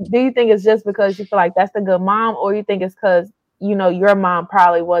 Is it? Do you think it's just because you feel like that's a good mom, or you think it's because your mom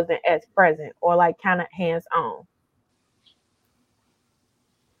probably wasn't as present or like kind of hands on?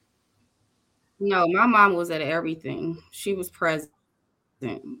 No, my mom was at everything. She was present.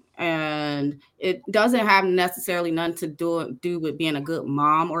 And it doesn't have necessarily nothing to do with being a good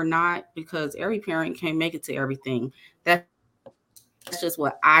mom or not, because every parent can't make it to everything. That's just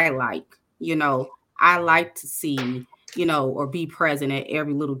what I like. I like to see, or be present at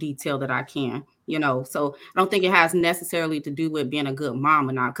every little detail that I can. So I don't think it has necessarily to do with being a good mom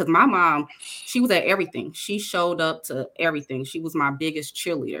or not. Because my mom, she was at everything. She showed up to everything. She was my biggest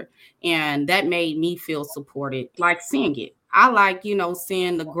cheerleader. And that made me feel supported, like seeing it. I like,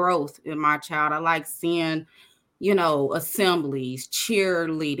 seeing the growth in my child. I like seeing, assemblies,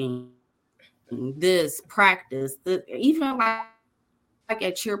 cheerleading, this practice, even like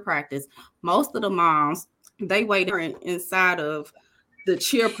at cheer practice, most of the moms, they wait inside of the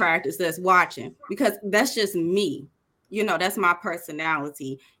cheer practice that's watching, because that's just me. That's my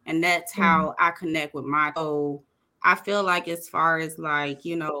personality, and that's how I Mhm. connect with my child. So I feel like as far as like,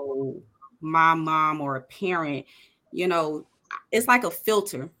 my mom or a parent, you know, it's like a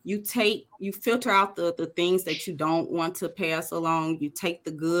filter. You filter out the things that you don't want to pass along. You take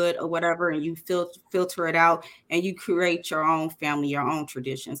the good or whatever and you filter it out, and you create your own family, your own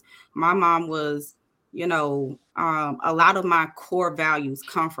traditions. My mom was, a lot of my core values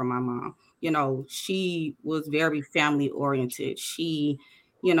come from my mom. She was very family oriented. She,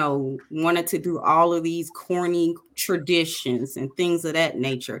 wanted to do all of these corny traditions and things of that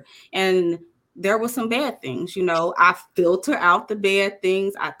nature. And there were some bad things. I filter out the bad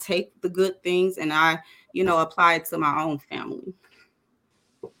things, I take the good things, and I, apply it to my own family.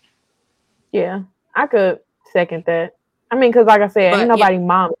 Yeah, I could second that. I mean, because like I said, ain't But yeah, nobody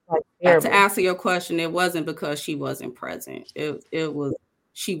mom is like to terrible. answer your question, it wasn't because she wasn't present. It was,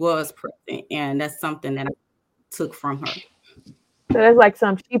 she was present, and that's something that I took from her. So that's like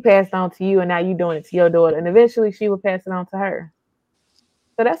something she passed on to you, and now you doing it to your daughter, and eventually she will pass it on to her.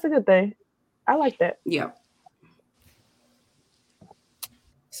 So that's a good thing. I like that. Yeah.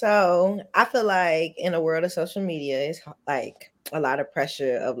 So I feel like in a world of social media, it's like a lot of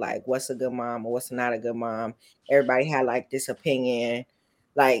pressure of like what's a good mom or what's not a good mom. Everybody had like this opinion,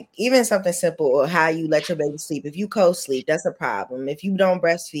 like even something simple or how you let your baby sleep. If you co-sleep, that's a problem. If you don't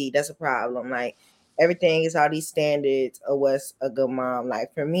breastfeed, that's a problem. Like everything is all these standards of what's a good mom.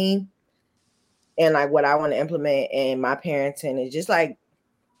 Like for me, and like what I want to implement in my parenting is just like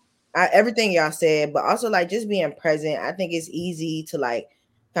everything y'all said, but also like just being present. I think it's easy to like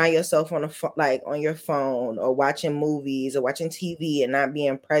find yourself on like on your phone or watching movies or watching TV and not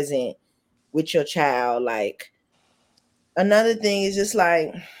being present with your child. Like another thing is just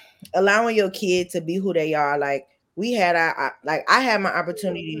like allowing your kid to be who they are. Like we had like I had my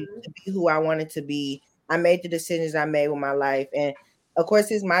opportunity to be who I wanted to be. I made the decisions I made with my life, and of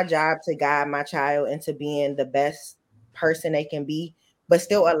course it's my job to guide my child into being the best person they can be, but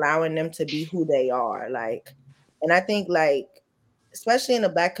still allowing them to be who they are. Like, and I think like especially in the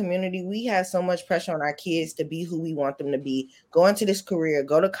Black community, we have so much pressure on our kids to be who we want them to be. Go into this career,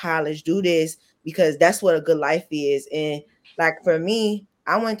 go to college, do this because that's what a good life is. And like for me,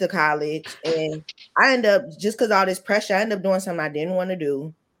 I went to college and I end up just because all this pressure, I end up doing something I didn't want to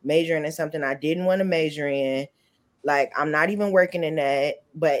do, majoring in something I didn't want to major in. Like I'm not even working in that,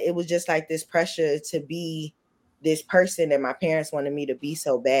 but it was just like this pressure to be this person that my parents wanted me to be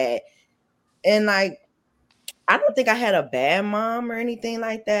so bad. And like I don't think I had a bad mom or anything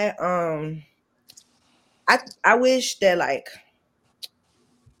like that. I wish that like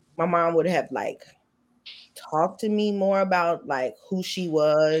my mom would have like talked to me more about like who she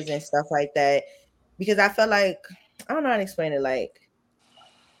was and stuff like that because I felt like I don't know how to explain it. Like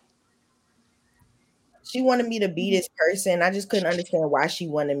she wanted me to be this person. I just couldn't understand why she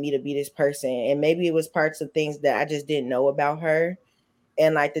wanted me to be this person, and maybe it was parts of things that I just didn't know about her.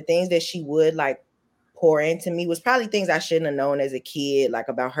 And like the things that she would like pour into me was probably things I shouldn't have known as a kid, like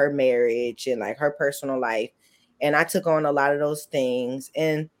about her marriage and like her personal life. And I took on a lot of those things.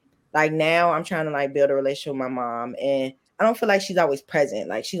 And like now I'm trying to like build a relationship with my mom. And I don't feel like she's always present.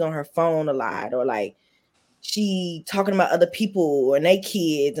 Like she's on her phone a lot or like she talking about other people and they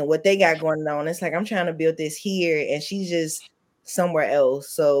kids and what they got going on. It's like I'm trying to build this here and she's just somewhere else.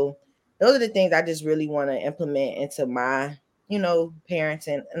 So those are the things I just really want to implement into my,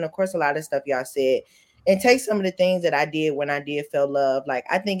 parenting. And of course a lot of stuff y'all said. And take some of the things that I did when I did feel love. Like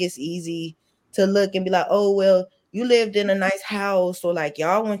I think it's easy to look and be like, oh well, you lived in a nice house or like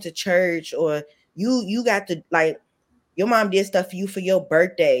y'all went to church or you got to like your mom did stuff for you for your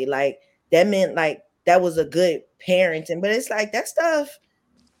birthday. Like that meant like that was a good parenting. But it's like that stuff,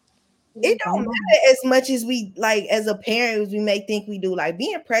 it don't matter as much as we like as a parent as we may think we do. Like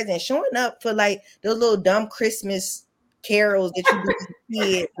being present, showing up for like those little dumb Christmas carols that you do as a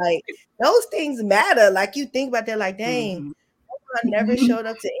kid, like those things matter. Like you think about that, like, dang, Hmm. I never showed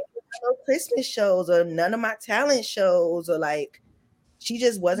up to any of those Christmas shows or none of my talent shows, or like she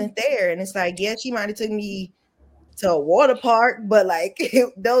just wasn't there. And it's like, yeah, she might have took me to a water park, but like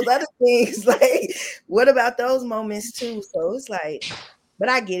those other things, like what about those moments too? So it's like, but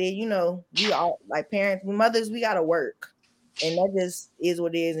I get it, we all like parents, mothers, we gotta work. And that just is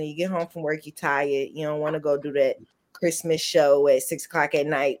what it is. And you get home from work, you're tired, you don't want to go do that Christmas show at 6 o'clock at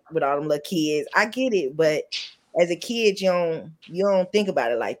night with all them little kids. I get it, but as a kid, you don't think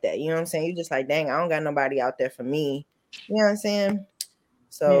about it like that. You know what I'm saying? You just like, dang, I don't got nobody out there for me. You know what I'm saying?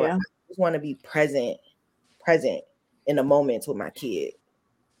 So I Yeah. just want to be present in the moments with my kid.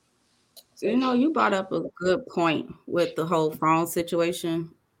 So You know, you brought up a good point with the whole phone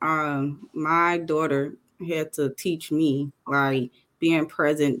situation. My daughter had to teach me like being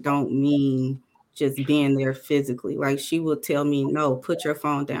present don't mean just being there physically. Like she would tell me, no, put your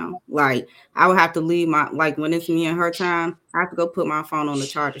phone down. Like I would have to leave my like when it's me and her time, I have to go put my phone on the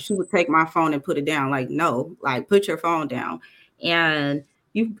charger. She would take my phone and put it down. Like, no, like put your phone down. And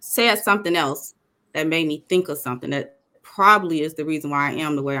you said something else that made me think of something that probably is the reason why I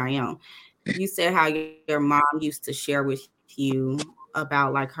am the way I am. You said how your mom used to share with you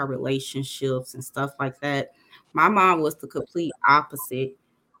about like her relationships and stuff like that. My mom was the complete opposite.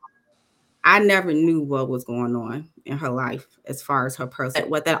 I never knew what was going on in her life as far as her personal.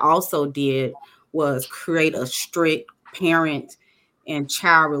 What that also did was create a strict parent and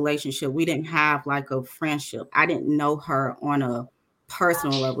child relationship. We didn't have like a friendship. I didn't know her on a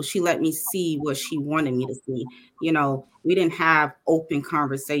personal level. She let me see what she wanted me to see. You know, we didn't have open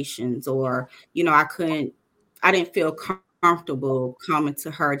conversations or, you know, I didn't feel comfortable coming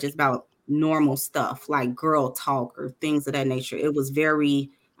to her just about normal stuff like girl talk or things of that nature. It was very,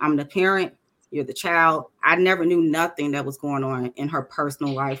 I'm the parent, you're the child. I never knew nothing that was going on in her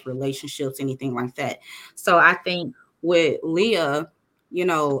personal life, relationships, anything like that. So I think with Leah, you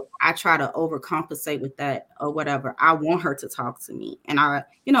know, I try to overcompensate with that or whatever. I want her to talk to me. And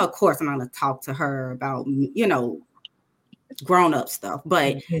you know, of course, I'm going to talk to her about, you know, grown up stuff,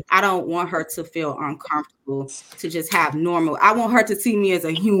 but I don't want her to feel uncomfortable to just have normal. I want her to see me as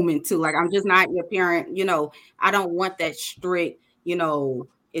a human too. Like I'm just not your parent, you know. I don't want that strict, you know,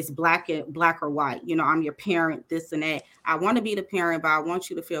 it's black or white. You know, I'm your parent, this and that. I want to be the parent, but I want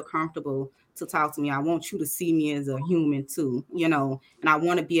you to feel comfortable to talk to me. I want you to see me as a human too, you know, and I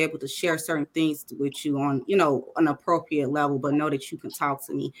want to be able to share certain things with you on, you know, an appropriate level, but know that you can talk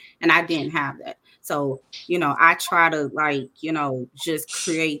to me. And I didn't have that. So you know, I try to like, you know, just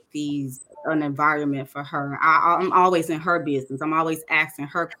create an environment for her. I'm always in her business. I'm always asking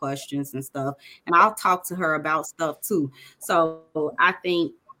her questions and stuff, and I'll talk to her about stuff too. So I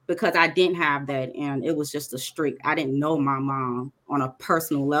think because I didn't have that, and it was just a strict. I didn't know my mom on a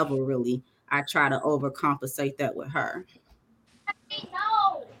personal level really. I try to overcompensate that with her.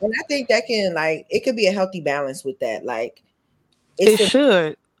 and I think that can like it could be a healthy balance with that. Like It it's a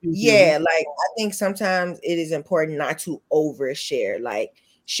should. yeah, Mm-hmm. like I think sometimes it is important not to overshare. Like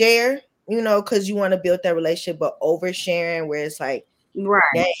share, you know, because you want to build that relationship, but oversharing where it's like, Right.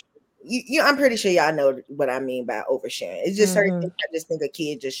 dang, I'm pretty sure y'all know what I mean by oversharing. It's just certain Mm-hmm. things I just think a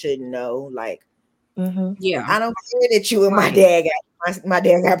kid just shouldn't know. Like Mm-hmm. Yeah. I don't care that you and my Right. dad got my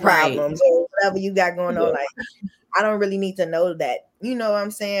dad got Right. problems or whatever you got going on. Yeah. Like I don't really need to know that. You know what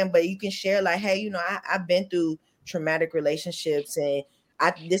I'm saying? But you can share like, hey, I've been through traumatic relationships and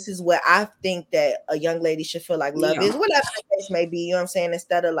this is what I think that a young lady should feel like love Yeah. is, whatever the case may be. You know what I'm saying?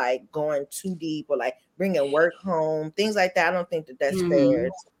 Instead of like going too deep or like bringing work home, things like that. I don't think that that's Mm-hmm. fair.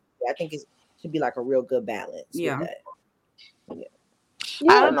 I think it should be like a real good balance with Yeah. that. Yeah. I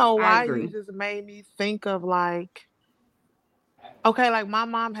Yeah. don't know I why you agree. just made me think of like, okay, like my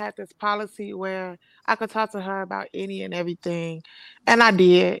mom had this policy where I could talk to her about any and everything, and I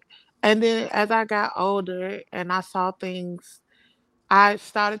did. And then as I got older and I saw things, I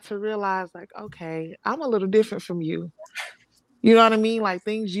started to realize, like, okay, I'm a little different from you. You know what I mean? Like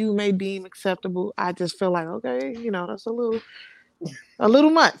things you may deem acceptable, I just feel like, okay, that's a little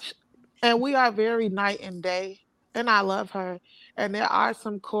much. And we are very night and day. And I love her. And there are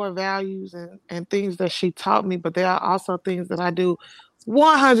some core values and things that she taught me, but there are also things that I do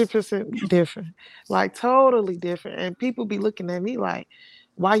 100% different, like totally different. And people be looking at me like,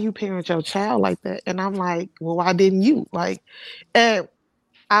 why you parent your child like that? And I'm like, well, why didn't you? Like, and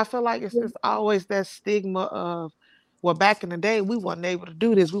I feel like it's just always that stigma of, well, back in the day, we weren't able to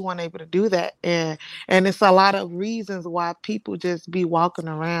do this, we weren't able to do that, and it's a lot of reasons why people just be walking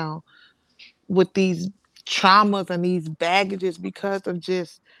around with these traumas and these baggages because of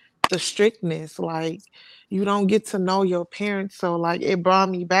just the strictness. Like you don't get to know your parents, so like it brought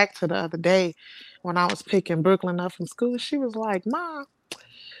me back to the other day when I was picking Brooklyn up from school. She was like, "Mom,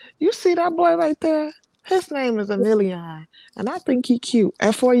 you see that boy right there? His name is Emilion, and I think he cute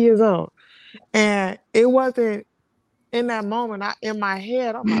at 4 years old." And it wasn't in that moment. In my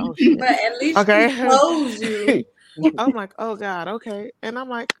head, I'm like, "Oh shit, But at least she okay." told you. I'm like, "Oh God, okay." And I'm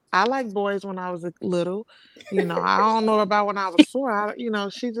like, I like boys when I was little. I don't know about when I was 4.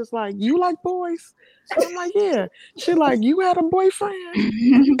 She just like, "You like boys?" And I'm like, "Yeah." She like, "You had a boyfriend?"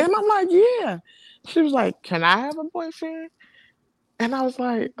 And I'm like, "Yeah." She was like, "Can I have a boyfriend?" And I was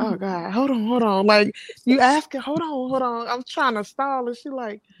like, "Oh God, hold on." Like you asking, hold on. I'm trying to stall, and she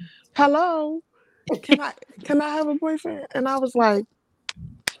like, "Hello, can I can I have a boyfriend?" And I was like,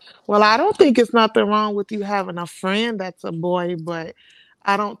 "Well, I don't think it's nothing wrong with you having a friend that's a boy, but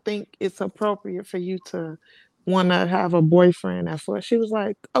I don't think it's appropriate for you to want to have a boyfriend at first." She was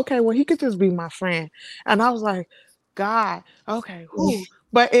like, "Okay, well, he could just be my friend." And I was like, "God, okay, who?"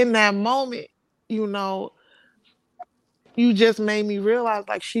 But in that moment, you know, you just made me realize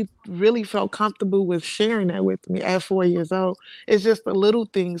like she really felt comfortable with sharing that with me at 4 years old. It's just a little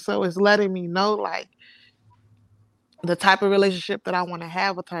thing. So it's letting me know like the type of relationship that I want to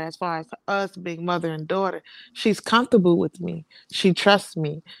have with her as far as us being mother and daughter. She's comfortable with me. She trusts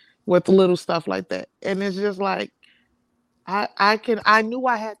me with little stuff like that. And it's just like I knew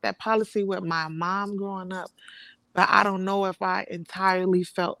I had that policy with my mom growing up, but I don't know if I entirely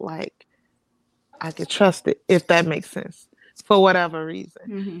felt like I could trust it, if that makes sense, for whatever reason.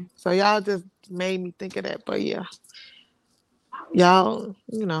 Mm-hmm. So y'all just made me think of that. But yeah, y'all,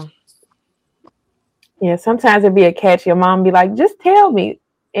 you know, Yeah, sometimes it'd be a catch. Your mom be like, just tell me.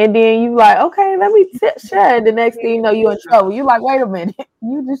 And then you like, okay, let me share. The next thing you know, you in trouble. You like, wait a minute.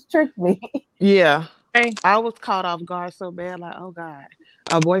 You just tricked me. yeah, Hey, I was caught off guard so bad, like, oh God,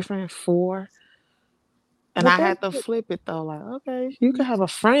 a boyfriend four. And But I that's had to flip it though, like, okay, you can have a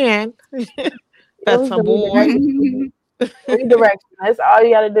friend it that's was a the boy. redirection. Redirection. That's all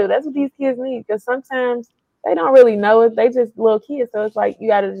you gotta do. That's what these kids need. Because sometimes they don't really know it. They just little kids. So it's like you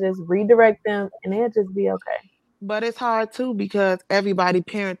gotta just redirect them and they'll just be okay. But it's hard too because everybody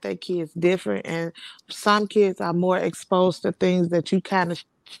parent their kids different, and some kids are more exposed to things that you kind of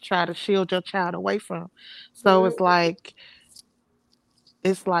try to shield your child away from. So it's like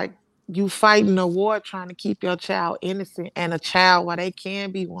you fighting a war trying to keep your child innocent and a child while they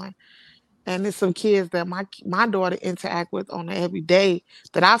can be one. And there's some kids that my daughter interact with on an everyday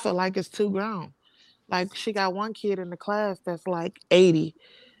that I feel like is too grown. Like she got one kid in the class that's like 80.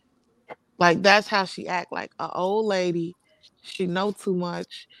 Like that's how she act, like an old lady. She know too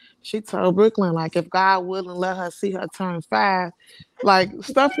much. She told Brooklyn like if God willing, let her see her turn 5, like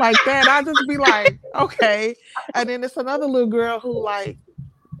stuff like that. I just be like, okay. And then it's another little girl who like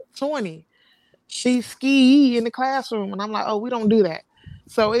 20. She ski in the classroom, and I'm like, oh, we don't do that.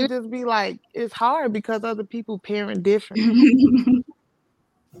 So it just be like it's hard because other people parent different.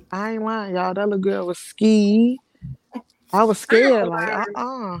 I ain't lying, y'all. That little girl was ski. I was I ain't scared, gonna like, lie.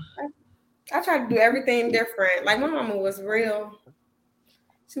 uh-uh. I tried to do everything different. Like my mama was real.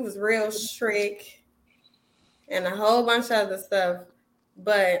 She was real strict and a whole bunch of other stuff.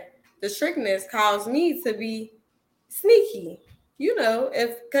 But the strictness caused me to be sneaky. You know,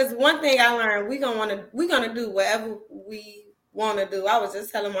 if because one thing I learned, we gonna do whatever we want to do. I was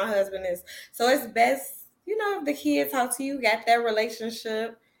just telling my husband this, so it's best, you know, if the kids talk to you, got that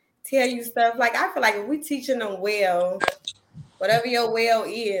relationship, tell you stuff. Like I feel like if we teaching them well, whatever your well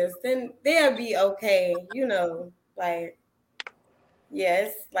is, then they'll be okay. You know, like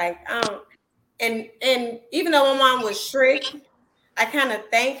yes, like and even though my mom was strict, I kind of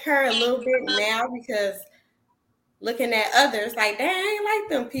thank her a little bit now because looking at others like they ain't like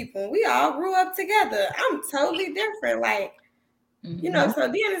them people. We all grew up together. I'm totally different. Like, you know, so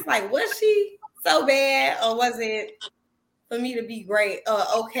then it's like, was she so bad or was it for me to be great or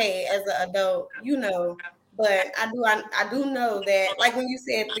okay as an adult, you know? But I do know that like when you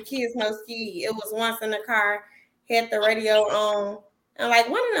said the kids know ski, it was once in the car, had the radio on, and like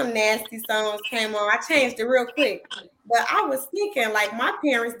one of them nasty songs came on. I changed it real quick. But I was thinking like my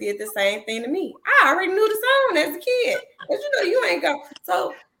parents did the same thing to me. I already knew the song as a kid. But you know you ain't go.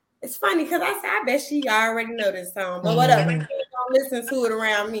 So it's funny because I said I bet she already know this song. But whatever. She Mhm. don't listen to it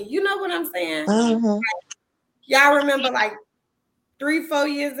around me. You know what I'm saying? Mhm. Y'all remember like 3, 4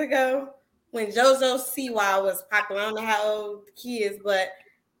 years ago when JoJo Siwa was popular. I don't know how old the kids, but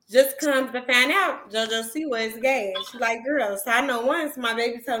just comes to find out JoJo Siwa is gay and she like girls. So I know once my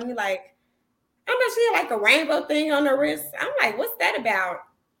baby told me like, I know she had like a rainbow thing on her wrist. I'm like, what's that about?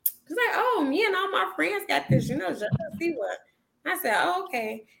 She's like, oh, me and all my friends got this, you know, JoJo Siwa. I said, oh,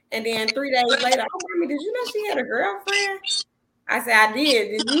 okay. And then 3 days later, oh, mommy, did you know she had a girlfriend? I said, I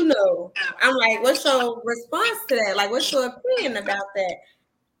did. Did you know? I'm like, what's your response to that? Like, what's your opinion about that?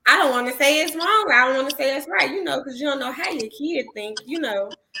 I don't want to say it's wrong. I don't want to say it's right, you know, because you don't know how your kid think, you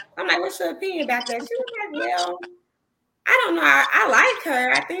know. I'm like, what's your opinion about that? She was like, well, I don't know. I like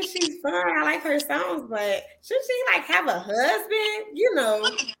her. I think she's fun. I like her songs, but should she like have a husband? You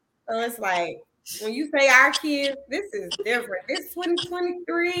know. So it's like when you say our kids, this is different. This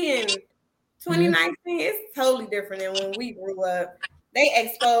 2023 and Mhm. 2019 is totally different than when we grew up. they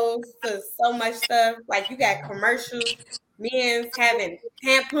exposed to so much stuff. Like you got commercials, men's having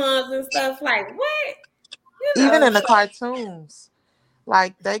tampons and stuff. Like what? You Even in know. the cartoons,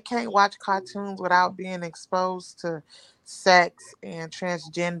 like they can't watch cartoons without being exposed to sex and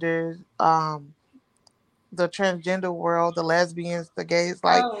transgender, the transgender world, the lesbians, the gays.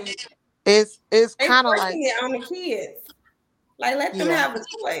 Like Oh, it's they kind of like, forcing it on the kids. Like let them yeah. have a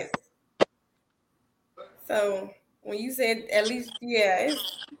choice. So when you said at least, yeah, it's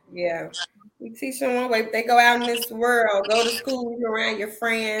yeah. We teach them one way. If they go out in this world, go to school, you're around your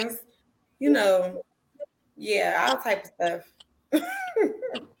friends, you know, yeah, all type of stuff.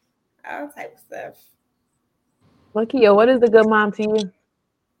 All type of stuff. Lakia, what is a good mom to you?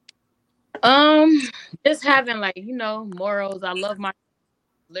 Um, just having like morals. I love my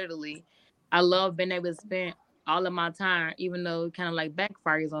literally. I love being able to spend all of my time, even though it kind of like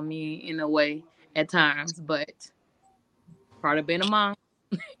backfires on me in a way at times. But part of being a mom,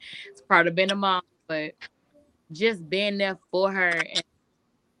 it's part of being a mom. But just being there for her and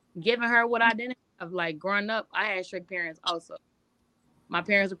giving her what I didn't have. Like growing up, I had strict parents also. My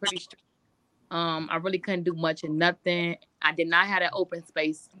parents were pretty strict. I really couldn't do much and nothing. I did not have that open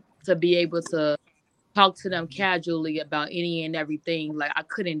space to be able to talk to them casually about any and everything. Like I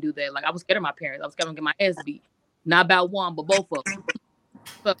couldn't do that. Like I was scared of my parents. I was scared of getting my ass beat. Not about one, but both of them.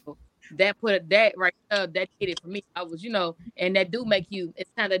 So that right there, that did it for me. I was, and that do make you. It's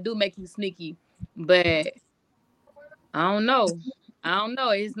kind of do make you sneaky, but I don't know. I don't know.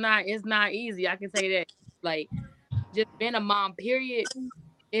 It's not easy. I can say that. Like just being a mom. Period.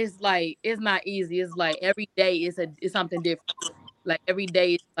 It's like it's not easy. It's like every day it's something different. Like every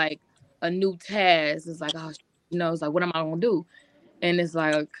day it's like a new task. It's like it's like what am I gonna do? And it's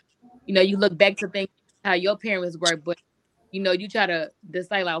like you look back to think how your parents were, but you try to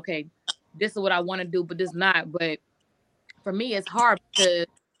decide like okay, this is what I want to do, but this not. But for me it's hard because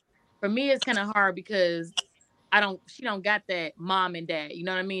for me it's kind of hard because she don't got that mom and dad. You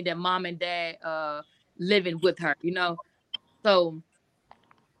know what I mean? That mom and dad living with her. So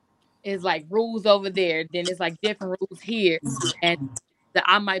it's like rules over there, then it's like different rules here, and that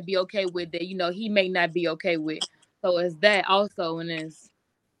I might be okay with that, he may not be okay with. So it's that also, and it's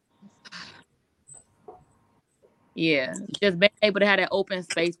yeah, just being able to have that open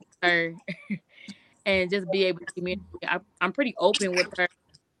space with her and just be able to communicate. I'm pretty open with her,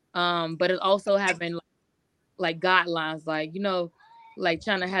 but it's also having like guidelines, like like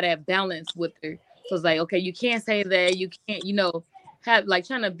trying to have that balance with her. So it's like okay, you can't say that, you can't, have like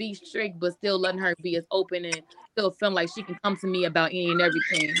trying to be strict, but still letting her be as open and still feeling like she can come to me about any and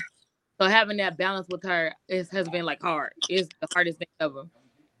everything. So having that balance with her has been like hard. It's the hardest thing ever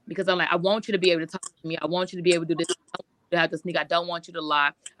because I'm like, I want you to be able to talk to me. I want you to be able to do this. I don't want you to have to sneak. I don't want you to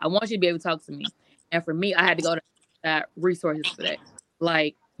lie. I want you to be able to talk to me. And for me, I had to go to that resources for that,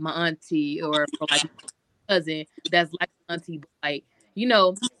 like my auntie or for like my cousin that's like auntie, but like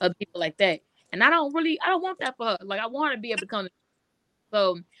other people like that. And I don't want that for her. Like I want her to be able to come.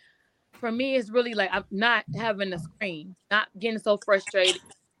 So for me, it's really like I'm not having a scream, not getting so frustrated,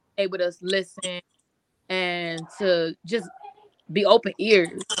 able to listen and to just be open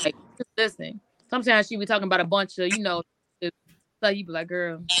ears, like just listen. Sometimes she be talking about a bunch of, so you be like,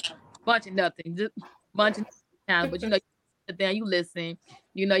 girl, bunch of nothing, just bunch of nothing. But you sit there, you listen,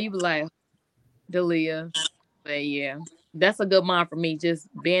 you be like, Dalia. But yeah, that's a good mom for me. Just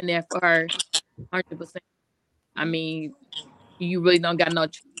being there for her, 100%. I mean, you really don't got no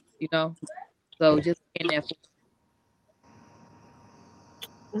choice, you know. So just being there for.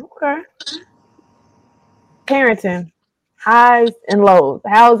 Okay. Parenting, highs and lows.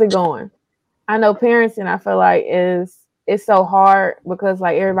 How's it going? I know parenting, I feel like is it's so hard because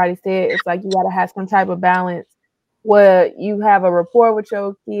like everybody said, it's like you gotta have some type of balance where you have a rapport with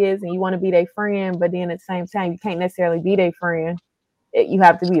your kids and you want to be their friend, but then at the same time you can't necessarily be their friend. You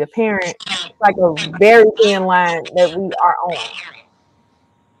have to be the parent. It's like a very thin line that we are on.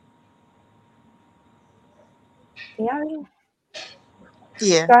 Can y'all hear me?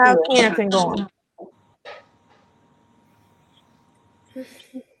 Yeah. So how's parenting going?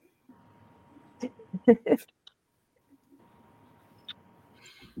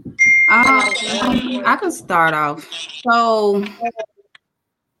 I could start off. So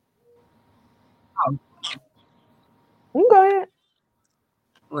You can go ahead.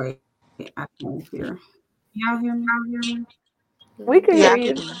 wait, I can't hear. Y'all hear me? We can Yeah, hear I can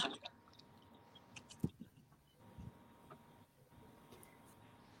you. hear you.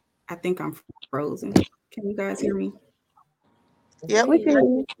 I think I'm frozen. Can you guys hear me? Yep. We can hear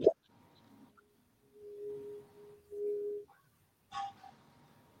you.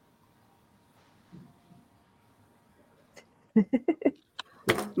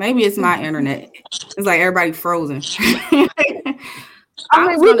 Maybe it's my internet. It's like everybody frozen. I I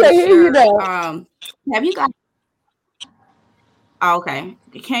mean, was we gonna can hear you share. though. Have you guys? Oh, okay.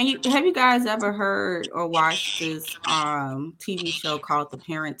 Can you have you guys ever heard or watched this TV show called The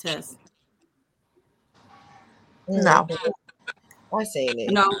Parent Test? No. Mhm. I seen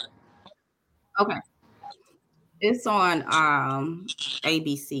it. No. Okay. It's on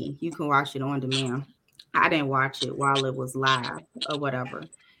ABC. You can watch it on demand. I didn't watch it while it was live or whatever.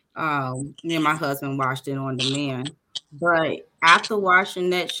 Me and my husband watched it on demand. But after watching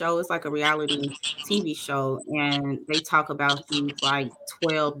that show, it's like a reality TV show, and they talk about these like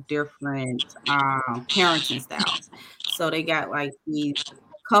 12 different parenting styles. So they got like these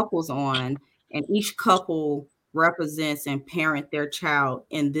couples on, and each couple represents and parent their child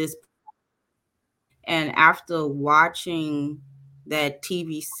in this particular way. And after watching that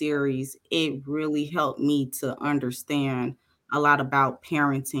TV series, it really helped me to understand a lot about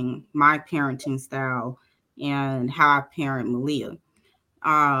parenting, my parenting style, and how I parent Malia.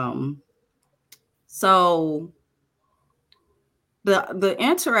 Um, so the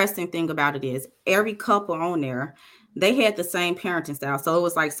interesting thing about it is every couple on there, they had the same parenting style. So it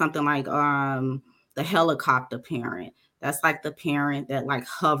was like something like the helicopter parent. That's like the parent that like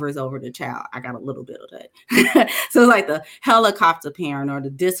hovers over the child. I got a little bit of that. So it's like the helicopter parent or the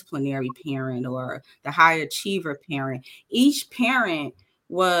disciplinary parent or the high achiever parent. Each parent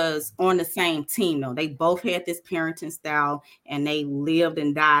was on the same team though. They both had this parenting style and they lived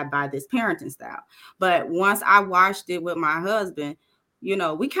and died by this parenting style. But once I watched it with my husband,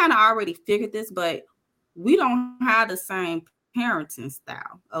 we kind of already figured this, but we don't have the same parenting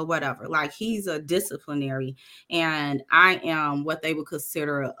style or whatever. Like he's a disciplinary and I am what they would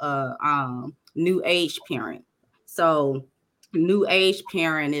consider a new age parent. So new age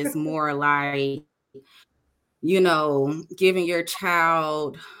parent is more like, giving your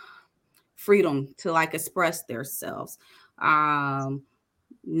child freedom to like express themselves. Um,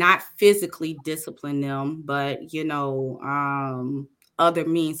 Not physically discipline them, but other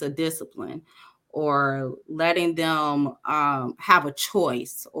means of discipline, or letting them have a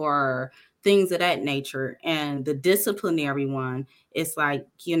choice or things of that nature. And the disciplinary one, it's like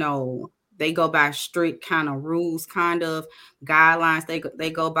they go by strict kind of rules, kind of guidelines they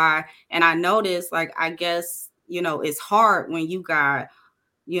go by. And I noticed, like, I guess it's hard when you got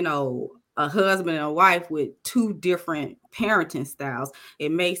you know, a husband and a wife with two different parenting styles.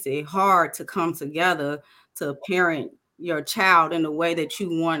 It makes it hard to come together to parent your child in the way that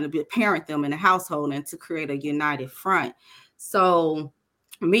you want to parent them in the household and to create a united front. So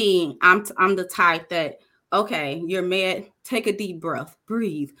me, I'm the type that, okay, you're mad, take a deep breath,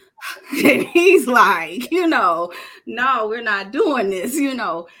 breathe. And he's like, no, we're not doing this.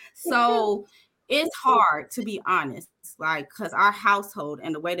 So it's hard, to be honest, like, because our household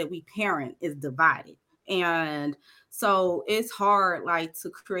and the way that we parent is divided. And so it's hard, like, to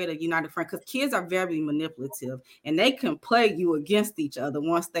create a united front, because kids are very manipulative and they can play you against each other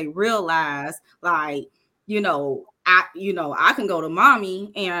once they realize, like, I can go to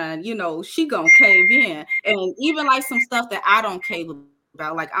mommy and she gonna cave in. And even like some stuff that I don't cave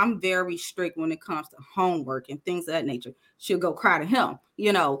about, like, I'm very strict when it comes to homework and things of that nature. She'll go cry to him.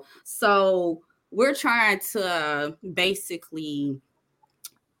 So we're trying to basically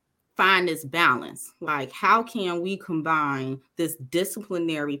find this balance. Like, how can we combine this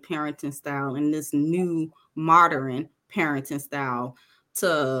disciplinary parenting style and this new modern parenting style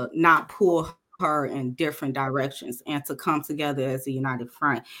to not pull her in different directions and to come together as a united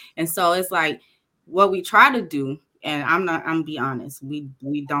front? And so it's like, what we try to do, and I'm gonna be honest, we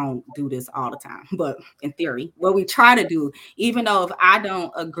don't do this all the time, but in theory, what we try to do, even though if I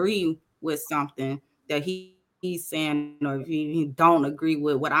don't agree with something that he's saying, or if he don't agree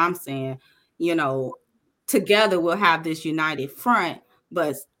with what I'm saying, you know, together we'll have this united front.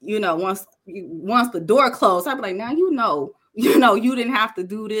 But once the door closed, I'd be like, now you didn't have to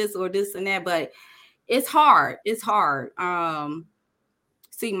do this or this and that. But it's hard. It's hard.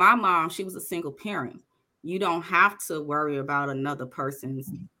 See, my mom, she was a single parent. You don't have to worry about another person's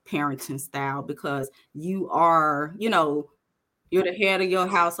parenting style, because you're the head of your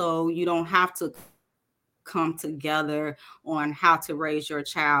household. You don't have to come together on how to raise your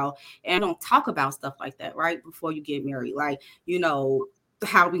child. And you don't talk about stuff like that right before you get married. Like,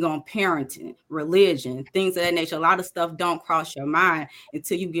 how we gonna parent it, religion, things of that nature. A lot of stuff don't cross your mind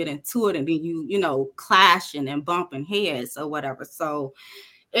until you get into it, and then clashing and bumping heads or whatever. So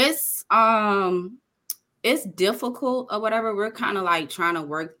it's it's difficult or whatever. We're kind of like trying to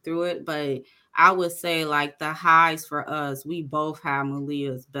work through it, but I would say like the highs for us, we both have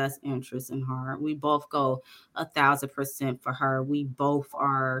Malia's best interest in heart. We both go 1,000% for her. We both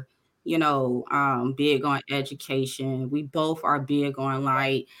are, big on education. We both are big on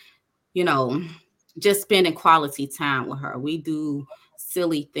like, you know, just spending quality time with her. We do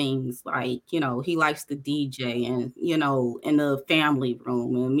silly things like, he likes to DJ and, in the family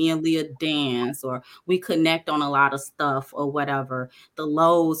room, and me and Leah dance, or we connect on a lot of stuff or whatever. The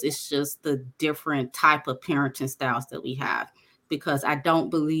lows is just the different type of parenting styles that we have, because I don't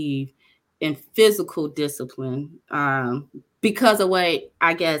believe in physical discipline, because of what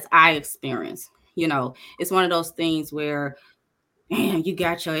I guess I experienced. It's one of those things where, man, you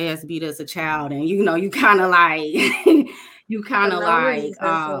got your ass beat as a child, and you kind of like, you For kind of no like, reason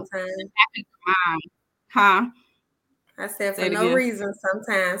sometimes. huh? I said for Say it no again. reason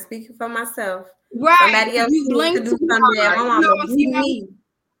sometimes. Speaking for myself. Right. Somebody If else you needs to blink do too something that hard, my mama beat see me.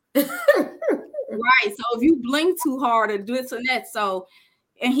 right. So if you blink too hard or do this and that, so,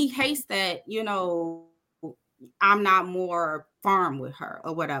 and he hates that, I'm not more firm with her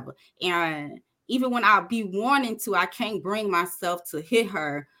or whatever. And even when I be wanting to, I can't bring myself to hit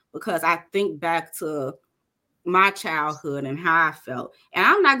her, because I think back to my childhood and how I felt. And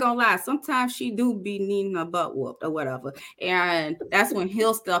I'm not gonna lie, sometimes she do be needing her butt whooped or whatever. And that's when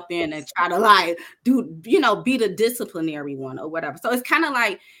he'll step in and try to like be the disciplinary one or whatever. So it's kind of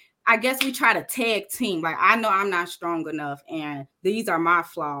like, I guess we try to tag team. Like, I know I'm not strong enough and these are my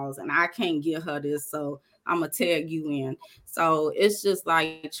flaws and I can't give her this. So I'm gonna tag you in. So it's just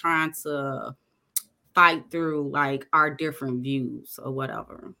like trying to fight through like our different views or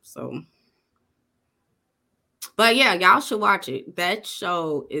whatever. So, but yeah, y'all should watch it. That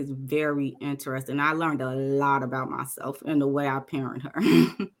show is very interesting. I learned a lot about myself and the way I parent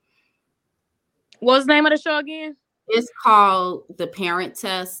her. What's the name of the show again? It's called The Parent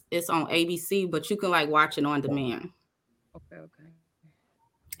Test. It's on ABC, but you can like watch it on demand. Okay, okay.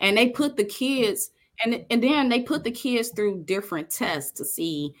 And they put the kids and then they put the kids through different tests to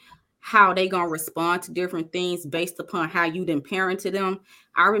see how they gonna respond to different things based upon how you done parented them.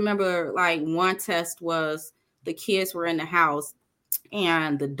 I remember like one test was the kids were in the house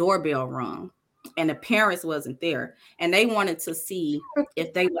and the doorbell rung and the parents wasn't there, and they wanted to see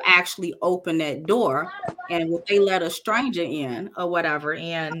if they would actually open that door and would they let a stranger in or whatever.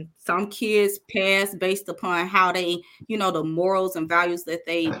 And some kids pass based upon how they, the morals and values that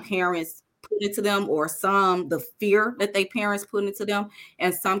they parents put into them, or some the fear that they parents put into them.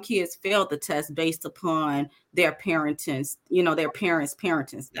 And some kids failed the test based upon their parenting, their parents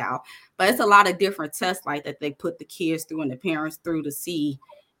parenting style. But it's a lot of different tests like that they put the kids through and the parents through to see,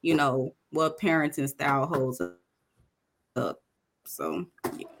 what parenting style holds up. So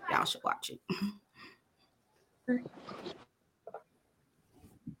y'all should watch it.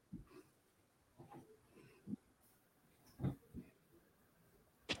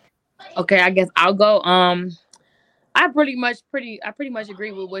 Okay, I guess I'll go. I pretty much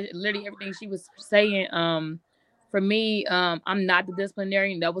agree with what literally everything she was saying. For me, I'm not the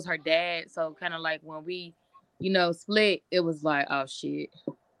disciplinarian. That was her dad. So kind of like when we, split, it was like, oh shit.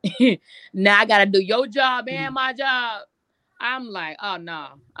 Now I gotta do your job and my job. I'm like, oh no,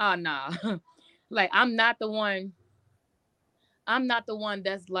 oh no. Like I'm not the one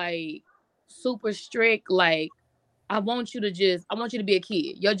that's like super strict. Like I want you to be a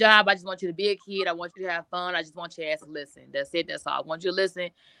kid. Your job, I just want you to be a kid. I want you to have fun. I just want your ass to listen. That's it. That's all. I want you to listen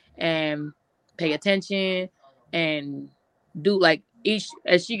and pay attention and do like each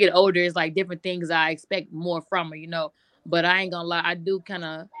as she get older, it's like different things I expect more from her. But I ain't gonna lie,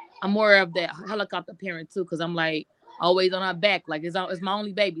 I'm more of that helicopter parent too, because I'm like always on her back. Like it's my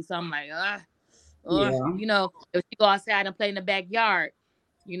only baby. So I'm like, Yeah. if she go outside and play in the backyard,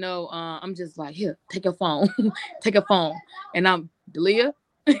 I'm just like, here, take your phone, take your phone, and I'm Delia.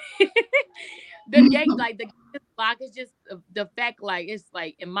 The gate, like the lock is just the fact, like it's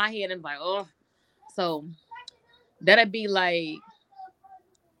like in my head, I'm like, oh, so that'd be like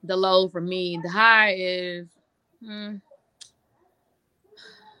the low for me. The high is hmm,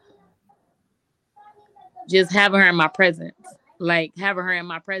 just having her in my presence, like having her in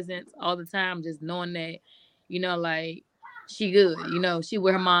my presence all the time, just knowing that, like she good, she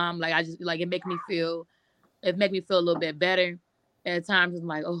with her mom. Like I just like it make me feel a little bit better. At times it's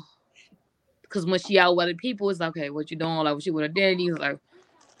like, oh, because when she out with other people, it's like, okay, what you doing? Like, what she with her daddy? It's like,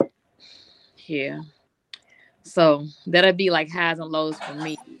 yeah. So that'll be like highs and lows for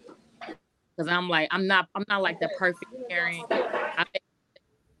me. Because I'm not like the perfect parent. I,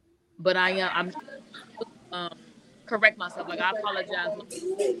 but I am. Um, correct myself. Like I apologize when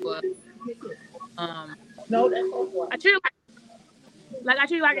but um, I treat her like I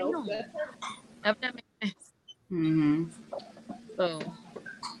treat her like a human. If that makes sense. Mm-hmm. So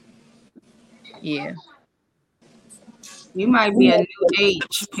yeah. You might be a new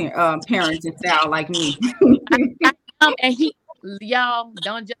age parenting style like me. I and y'all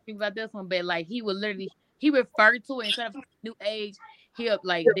don't judge me about this one, but like he would literally he referred to it instead of new age, he'll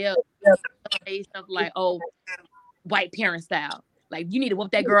like they'll say stuff like, oh, white parent style. Like you need to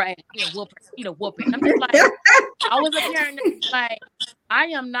whoop that girl ass. You need to whoop her. You need to whoop it. I'm just like, I was a parent that's like, I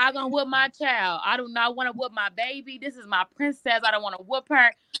am not gonna whoop my child. I do not want to whoop my baby. This is my princess. I don't want to whoop her.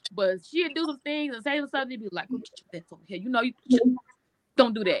 But she'll do some things and say something, be like, go get your ass over here. You know, you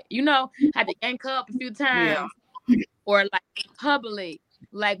don't do that. You know, had to yank her up a few Yeah. times. Or like public,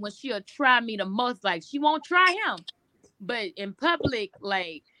 like when she'll try me the most, like she won't try him. But in public,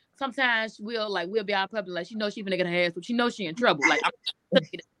 like sometimes we'll be out in public, like she knows she finna get her ass, but she knows she in trouble. Like I'm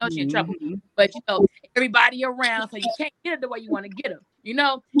she knows she in trouble. Mm-hmm. But you know, everybody around, so you can't get her the way you want to get her. You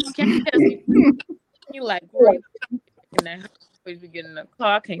know, you can't get her. So you like, girl, you in that house, you get in the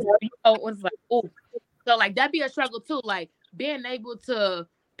car, I can't. You know, it's like, oh, so like that be a struggle too. Like being able to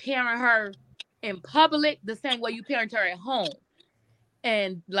parent her in public the same way you parent her at home,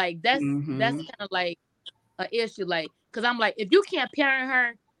 and like that's Mm-hmm. kind of like an issue. Like, cause I'm like, if you can't parent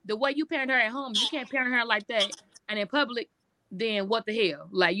her the way you parent her at home, you can't parent her like that, and in public, then what the hell?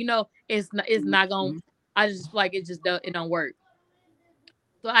 Like, you know, it's not gonna. I just feel like it don't work.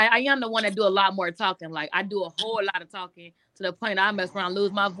 So I am the one that do a lot more talking. Like I do a whole lot of talking to the point I mess around,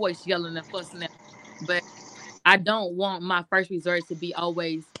 lose my voice, yelling and fussing at. But I don't want my first resort to be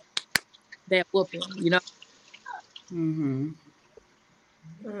always that whooping. You know. Mm-hmm.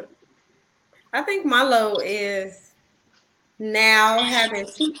 Mm. I think my low is now having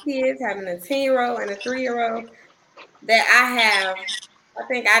two kids, having a 10-year-old and a 3-year-old, that I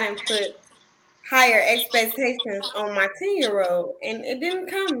think I didn't put higher expectations on my 10-year-old. And it didn't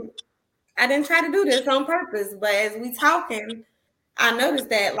come, I didn't try to do this on purpose. But as we talking, I noticed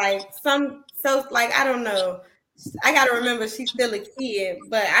that like I don't know. I gotta remember she's still a kid,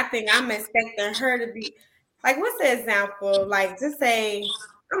 but I think I'm expecting her to be like, what's the example? Like, just say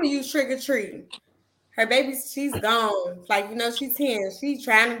I'm gonna use trick or treat. Her baby, she's gone. Like, she's 10. She's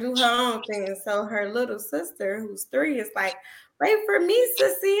trying to do her own thing. So her little sister, who's 3, is like, wait for me,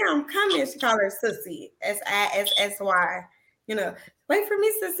 sissy. I'm coming. She called her sissy. Sissy. Wait for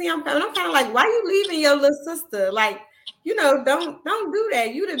me, sissy. I'm coming. I'm kind of like, why you leaving your little sister? Like, don't do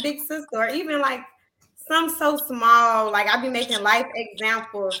that. You the big sister. Or even like some so small. Like I be making life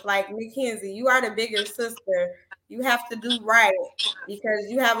examples. Like Mackenzie, you are the bigger sister. You have to do right because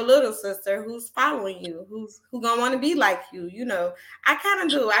you have a little sister who's following you, who gonna want to be like you. I kind of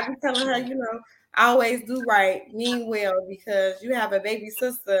do. I be telling her, always do right, mean well, because you have a baby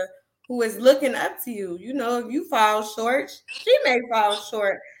sister who is looking up to you. If you fall short, she may fall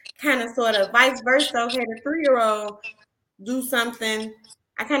short. Kind of, sort of, vice versa. Okay, the 3-year-old do something,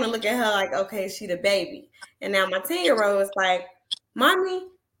 I kind of look at her like, okay, she the baby. And now my 10-year-old is like, mommy,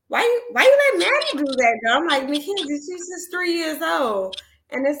 why you let Maddie do that though? I'm like, Mackenzie, she's just 3 years old.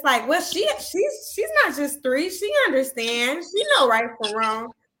 And it's like, well, she's not just 3. She understands. She know right from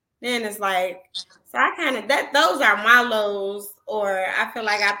wrong. Then it's like, so I kind of those are my lows, or I feel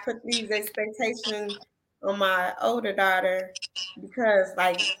like I put these expectations on my older daughter because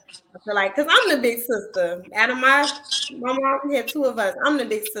like I feel like because I'm the big sister. Out of my mom, we had 2 of us. I'm the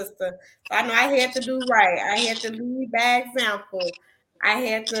big sister. So I know I had to do right. I had to lead by example. I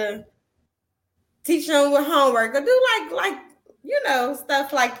had to teach them with homework or do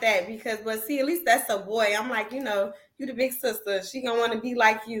stuff like that. But see, at least that's a boy. I'm like, you the big sister. She gonna want to be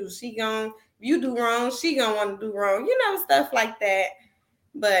like you. If you do wrong, she gonna want to do wrong. Stuff like that.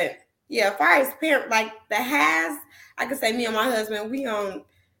 But yeah, as far as parent, like I could say me and my husband, we on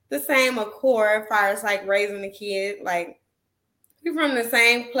the same accord as far as like raising the kid. Like we from the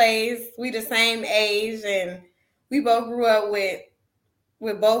same place, we the same age, and we both grew up with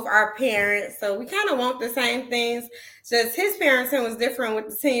both our parents. So we kind of want the same things. Just his parenting was different with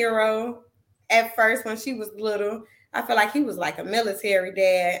the 10-year-old at first when she was little. I feel like he was like a military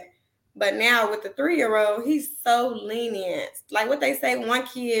dad. But now with the 3-year-old, he's so lenient. Like what they say, one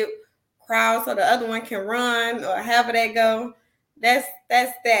kid crawls so the other one can run or however they go. That's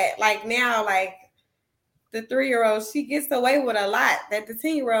that. Like now, like the 3-year-old, she gets away with a lot that the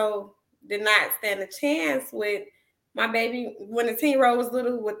 10-year-old did not stand a chance with. My baby, when the 10-year-old was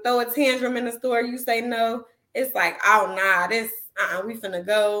little, would throw a tantrum in the store. You say no, it's like, oh nah, we finna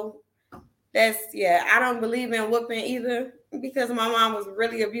go. Yeah, I don't believe in whooping either because my mom was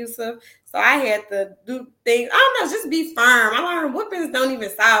really abusive. So I had to do things. I don't know, just be firm. I learned whoopings don't even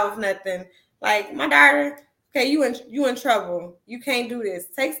solve nothing. Like my daughter, Okay, you in trouble. You can't do this.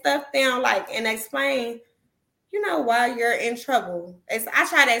 Take stuff down, like, and explain. Why you're in trouble. I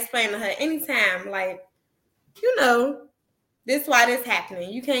try to explain to her anytime, like, you know, this why this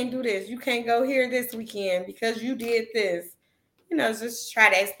happening. You can't do this. You can't go here this weekend because you did this. Just try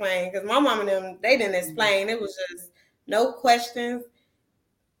to explain. Because my mom and them, they didn't explain. It was just no questions.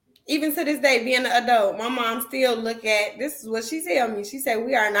 Even to this day, being an adult, my mom still look at, this is what she tell me. She said,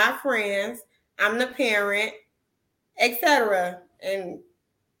 we are not friends. I'm the parent, etc. And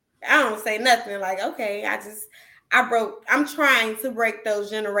I don't say nothing. Like, okay, I'm trying to break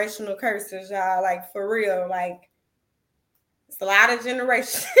those generational curses, y'all. Like, for real. Like, it's a lot of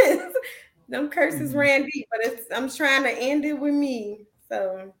generations. Them curses ran deep, but I'm trying to end it with me.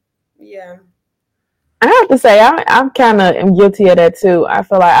 So, yeah. I have to say, I'm kind of am guilty of that too. I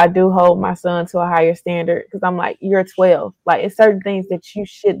feel like I do hold my son to a higher standard because I'm like, you're 12. Like, it's certain things that you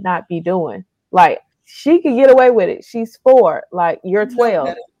should not be doing. Like, she could get away with it. She's 4. Like, you're You know 12.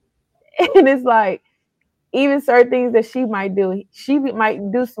 better. And it's like, even certain things that she might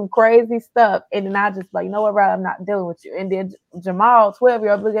do some crazy stuff. And then I just like, you know what, Riley, I'm not dealing with you. And then Jamal,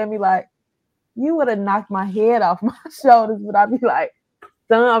 12-year-old, look at me like, you would have knocked my head off my shoulders. But I'd be like,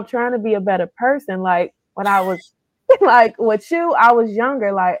 son, I'm trying to be a better person. Like when I was like with you, I was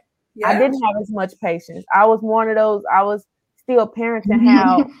younger. Like I Yeah. didn't have as much patience. I was one of those, I was still parenting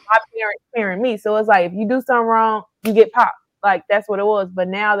how my parents parent me. So it's like if you do something wrong, you get popped. Like that's what it was. But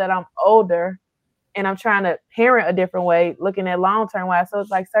now that I'm older and I'm trying to parent a different way, looking at long term wise, so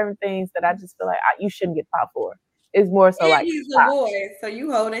it's like certain things that I just feel like you shouldn't get popped for. It's more so And like he's a pop. boy. So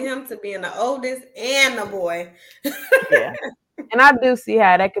you holding him to being the oldest and the boy. Yeah. And I do see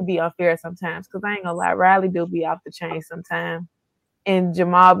how that could be unfair sometimes because I ain't gonna lie, Riley do be off the chain sometimes. And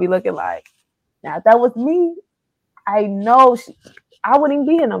Jamal be looking like, now if that was me, I know I wouldn't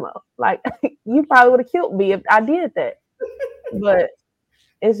be here no more. Like you probably would have killed me if I did that. But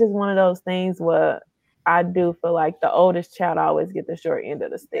it's just one of those things where I do feel like the oldest child always get the short end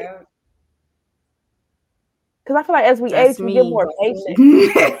of the stick. Yeah. Because I feel like as we That's age, we get me. more patient.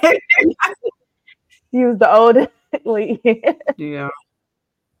 Use the oldest. Yeah.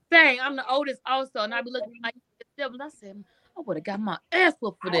 Dang, I'm the oldest also, and I be looking at my siblings. I said, I would have got my ass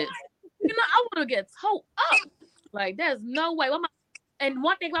whooped for this. I would have get towed up. Like, there's no way. And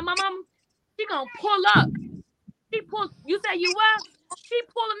one thing about my mom, she gonna pull up. She pull. You say you what? She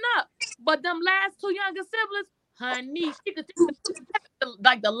pulling up. But them last two younger siblings, honey, she could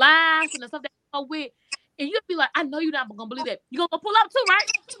like the lies and the stuff that go with, and you'll be like, I know you're not gonna believe that. You gonna pull up too, right?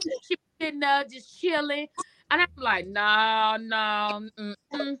 She sitting there just chilling, and I'm like, no, no,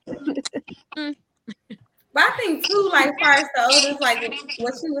 mm. But I think too, like far as the oldest, like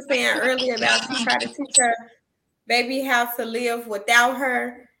what she was saying earlier about she tried to teach her baby how to live without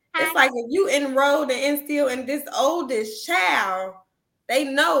her. It's like if you enroll and instill in this oldest child, they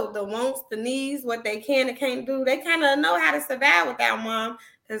know the wants, the needs, what they can and can't do. They kind of know how to survive without mom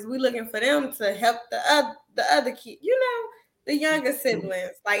because we looking for them to help the other kid, the younger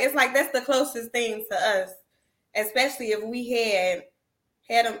siblings. Like it's like that's the closest thing to us, especially if we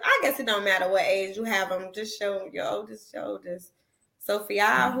had them. I guess it don't matter what age you have them. Just show your oldest, your oldest. So for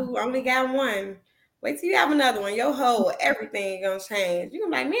y'all who only got one, wait till you have another one. Your whole everything gonna change. You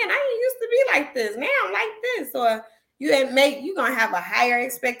gonna be like, man, I ain't used to be like this. Now I'm like this. Or you gonna have a higher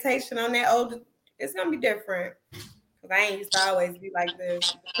expectation on that older. It's gonna be different. Cause I ain't used to always be like this.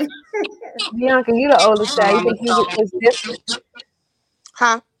 Bianca, you the oldest child. You think you was different?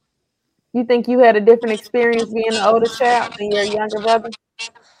 Huh? You think you had a different experience being the oldest child than your younger brother?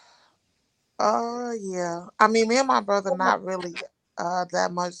 Yeah. I mean, me and my brother not really that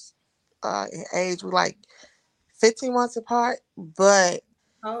much in age. We like 15 months apart, but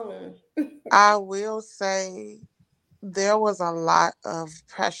Oh. I will say there was a lot of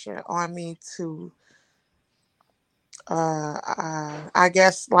pressure on me to I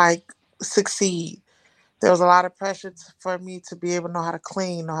guess like succeed. There was a lot of pressure for me to be able to know how to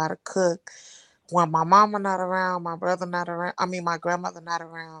clean, know how to cook. When my mama not around, my brother not around, I mean my grandmother not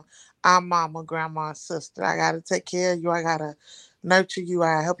around, I'm mama, grandma, and sister. I gotta take care of you. I gotta nurture you.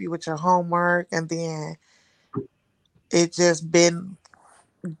 I help you with your homework, and then it just been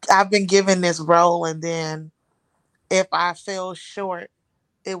I've been given this role, and then if I fell short,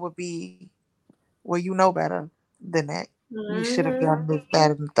 it would be well, you know better than that. You should have Mm-hmm. done this,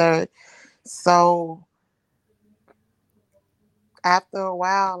 that, and the third. So after a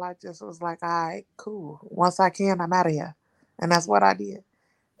while, I just was like, all right, cool. Once I can, I'm out of here. And that's what I did.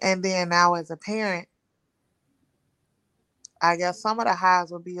 And then now as a parent, I guess some of the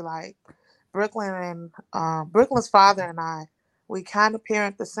highs would be like Brooklyn's father and I We kind of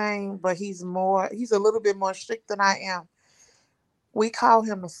parent the same, but he's a little bit more strict than I am. We call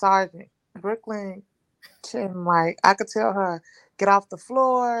him a sergeant. Brooklyn can, like, I could tell her, get off the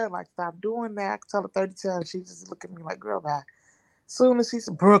floor, like, stop doing that. I could tell her 30 times. She just look at me like, girl, bye. Soon as she's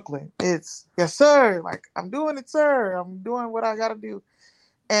Brooklyn, it's yes, sir. Like, I'm doing it, sir. I'm doing what I gotta do.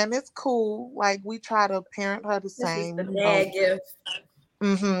 And it's cool. Like, we try to parent her the This is the same, you know. dad gift.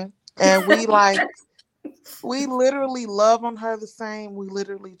 And we literally love on her the same. We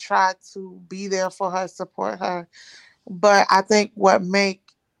literally try to be there for her, support her. But I think what make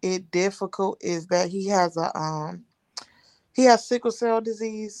it difficult is that he has sickle cell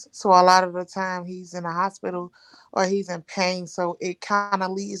disease, so a lot of the time he's in a hospital or he's in pain. So it kind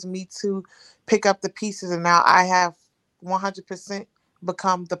of leads me to pick up the pieces, and now I have 100%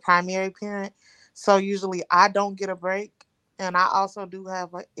 become the primary parent. So usually I don't get a break, and I also do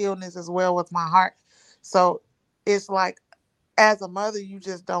have an illness as well with my heart. So it's like, as a mother, you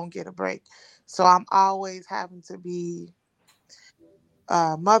just don't get a break. So I'm always having to be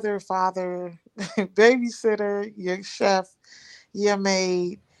mother, father, babysitter, your chef, your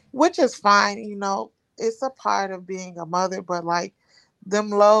maid, which is fine. You know, it's a part of being a mother, but like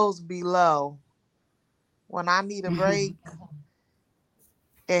them lows be low. When I need a break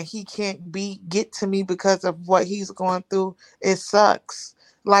and he can't get to me because of what he's going through, it sucks.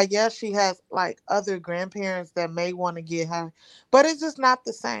 Like, yes, she has like other grandparents that may want to get her, but it's just not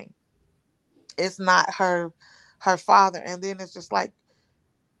the same. It's not her father. And then it's just like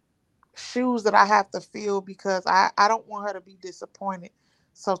shoes that I have to fill because I don't want her to be disappointed.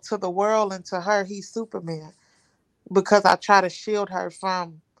 So to the world and to her, he's Superman because I try to shield her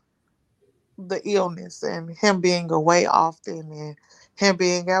from the illness and him being away often and him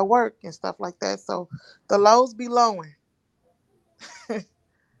being at work and stuff like that. So the lows be lowing.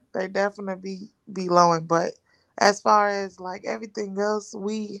 They definitely be lowing. But as far as like everything else,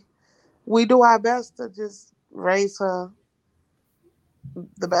 we do our best to just raise her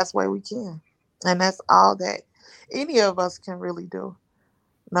the best way we can. And that's all that any of us can really do.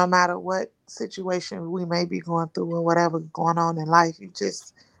 No matter what situation we may be going through or whatever going on in life, you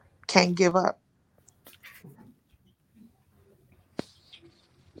just can't give up.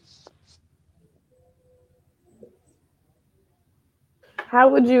 How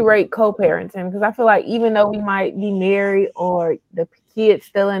would you rate co-parenting? Because I feel like even though we might be married or the kids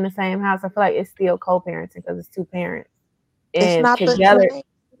still in the same house, I feel like it's still co-parenting because it's two parents It's and not the together. same.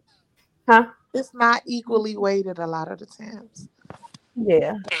 Huh? It's not equally weighted a lot of the times.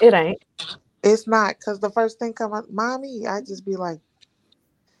 Yeah, it ain't. It's not because the first thing come up, mommy, I just be like,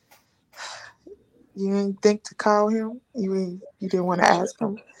 you didn't think to call him. You didn't want to ask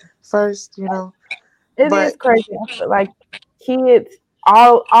him first, you know. It is But crazy. I feel like kids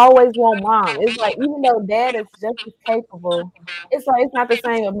always want mom. It's like even though dad is just as capable, it's like it's not the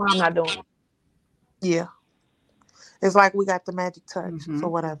same if mom not doing it. yeah, it's like we got the magic touch Mm-hmm. for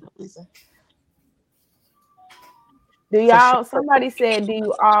whatever reason. Do For sure. y'all? Somebody said, do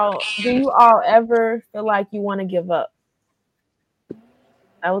you all ever feel like you want to give up?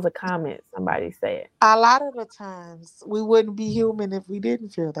 That was a comment somebody said. A lot of the times we wouldn't be human if we didn't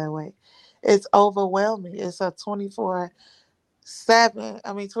feel that way. It's overwhelming. It's a 24/7,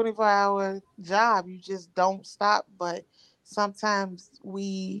 24-hour job. You just don't stop. But sometimes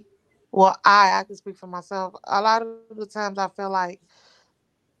I can speak for myself. A lot of the times I feel like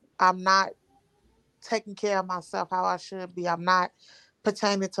I'm not taking care of myself how I should be. I'm not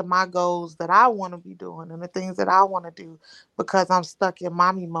pertaining to my goals that I want to be doing and the things that I want to do because I'm stuck in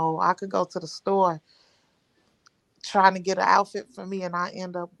mommy mode. I could go to the store trying to get an outfit for me and I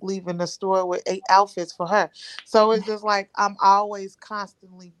end up leaving the store with 8 outfits for her. So it's just like I'm always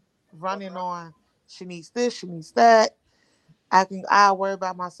constantly running on she needs this, she needs that. I'll worry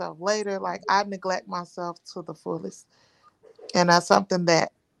about myself later. Like I neglect myself to the fullest. And that's something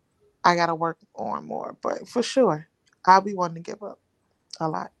that I gotta work on more. But for sure, I'll be wanting to give up a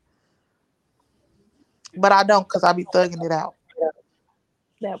lot. But I don't because I be thugging it out.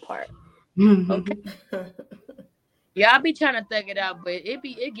 That part. Okay. Yeah, I be trying to thug it out, but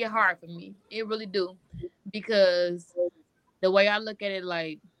it get hard for me. It really do. Because the way I look at it,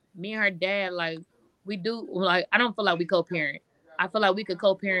 like me and her dad, like we do like I don't feel like we co parent. I feel like we could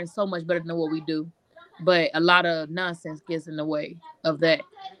co parent so much better than what we do. But a lot of nonsense gets in the way of that.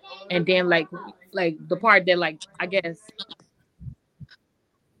 And then like the part that like I guess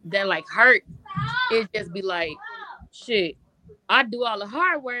that like hurt, it just be like, shit, I do all the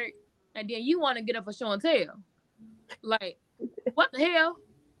hard work and then you wanna get up for show and tell. Like, what the hell?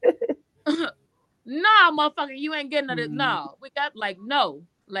 Nah, motherfucker, you ain't getting it. Mm-hmm. No, we got like no,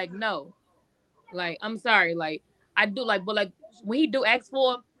 like no, like I'm sorry, like I do like, but like when he do ask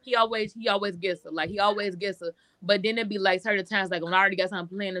for her, he always gets her. Like he always gets her. But then it'd be like certain times, like when I already got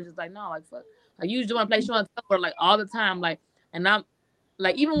something planned, it's just like no, like fuck. Like you just want to play show and tell her like all the time, like, and I'm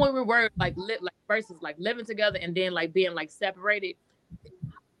like even when we were like like versus like living together and then like being like separated,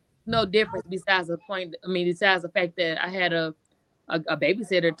 no difference besides the point. I mean, besides the fact that I had a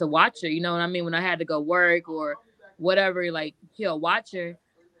babysitter to watch her. You know what I mean? When I had to go work or whatever, like he'll watch her.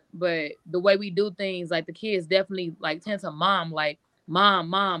 But the way we do things, like the kids definitely like tend to mom, like mom,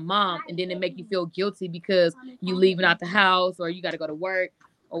 mom, mom, and then it make you feel guilty because you leaving out the house or you got to go to work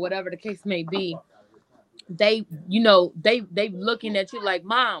or whatever the case may be. They, they looking at you like,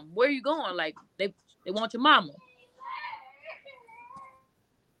 mom, where you going? Like they want your mama.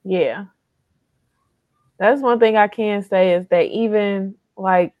 Yeah. That's one thing I can say is that even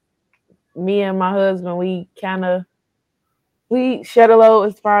like me and my husband, we shed a load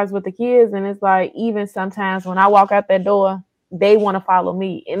as far as with the kids, and it's like even sometimes when I walk out that door, they want to follow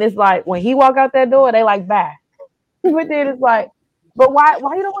me, and it's like when he walk out that door, they like bye, but then it's like, but why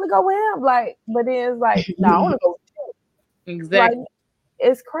you don't want to go with him? Like, but then it's like, no, I want to go with you. Like, Exactly.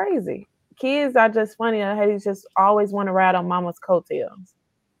 it's crazy. Kids are just funny. I hate just always want to ride on mama's coattails,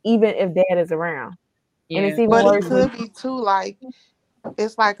 even if dad is around, and it's Yeah. even But it worse when could be too like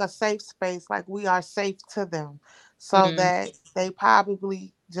it's like a safe space, like we are safe to them, so Mm-hmm. that they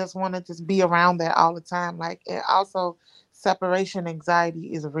probably just want to just be around that all the time. Like, and also separation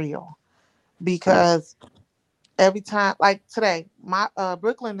anxiety is real because every time, like today, my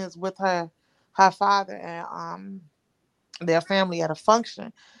Brooklyn is with her father and their family at a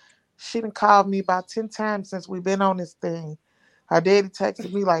function. She done called me about 10 times since we've been on this thing. Her daddy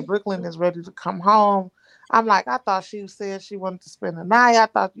texted me like Brooklyn is ready to come home. I'm like, I thought she said she wanted to spend the night. I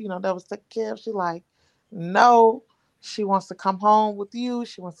thought, that was taken care of. She like, no, she wants to come home with you.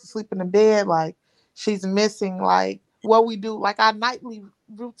 She wants to sleep in the bed. Like, she's missing like what we do, like our nightly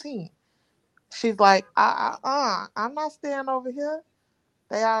routine. She's like, I'm not staying over here.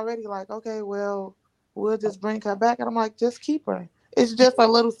 They already like, okay, well, we'll just bring her back. And I'm like, just keep her. It's just a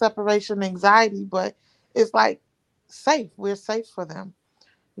little separation anxiety, but it's like safe. We're safe for them,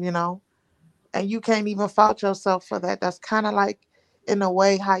 you know? And you can't even fault yourself for that. That's kind of like, in a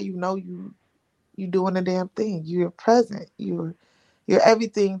way, how you doing the damn thing. You're present. You're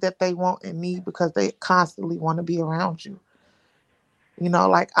everything that they want and need because they constantly want to be around you.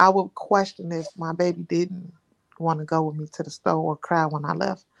 Like I would question if my baby didn't want to go with me to the store or cry when I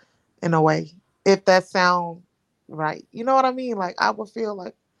left in a way. If that sound right. You know what I mean? Like I would feel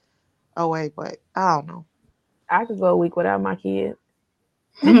like, oh wait, but I don't know. I could go a week without my kids.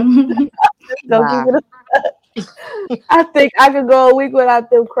 Go keep Bye. it. I think I could go a week without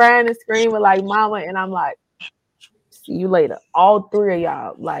them crying and screaming like mama, and I'm like, see you later. All three of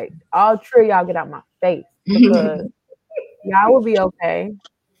y'all, like all three of y'all, get out my face because y'all will be okay.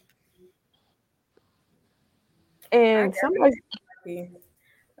 I And got somebody, lucky.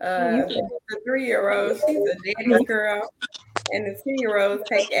 you The 3-year-old, she's a daddy's girl, and the 2-year-old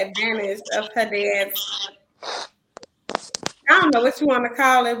take advantage of her dad's. I don't know what you want to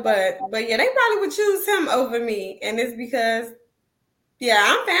call it, but yeah, they probably would choose him over me, and it's because yeah,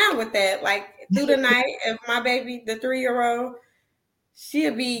 I'm fine with that. Like through the night, if my baby, the 3-year-old,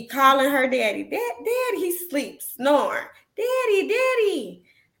 she'll be calling her daddy. Dad, he sleeps, snoring. Daddy.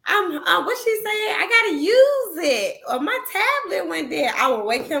 What she saying? I gotta use it, or my tablet went dead. I will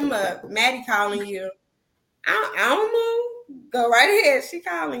wake him up. Maddie calling you. I don't know. Go right ahead. She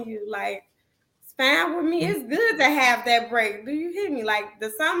calling you. Like it's fine with me. It's good to have that break. Do you hear me? Like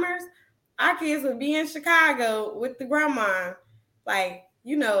the summers, our kids would be in Chicago with the grandma. Like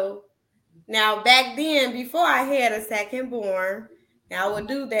now, back then, before I had a second born, now I would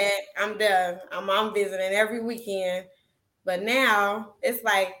do that. I'm done. I'm visiting every weekend. But now it's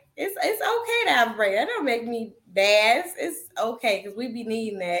like it's okay to have a break. That don't make me bad. It's okay because we be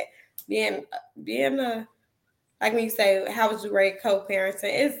needing that. Being a like when you say how would you rate co-parenting?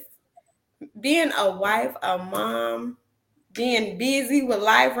 It's being a wife, a mom, being busy with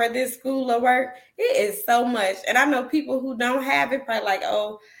life or this school or work, it is so much. And I know people who don't have it probably like,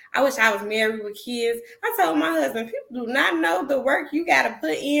 oh, I wish I was married with kids. I told my husband, people do not know the work you got to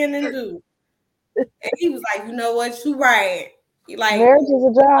put in and do. And he was like, you know what, you right. Like, marriage is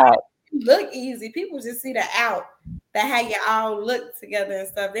a job. you look easy. People just see the out, that how you all look together and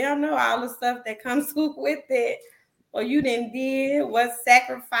stuff. They don't know all the stuff that comes with it. Or you didn't did, what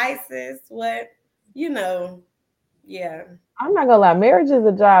sacrifices, yeah. I'm not gonna lie, marriage is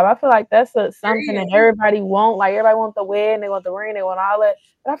a job. I feel like that's something It that is. everybody want. Like everybody want the wedding, they want the ring, they want all that.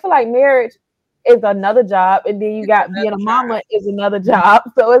 But I feel like marriage is another job, and then you It's got being another a job. mama is another job.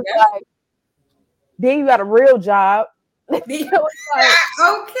 So it's Yep. like then you got a real job. The- So it's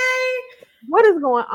like, okay. what is going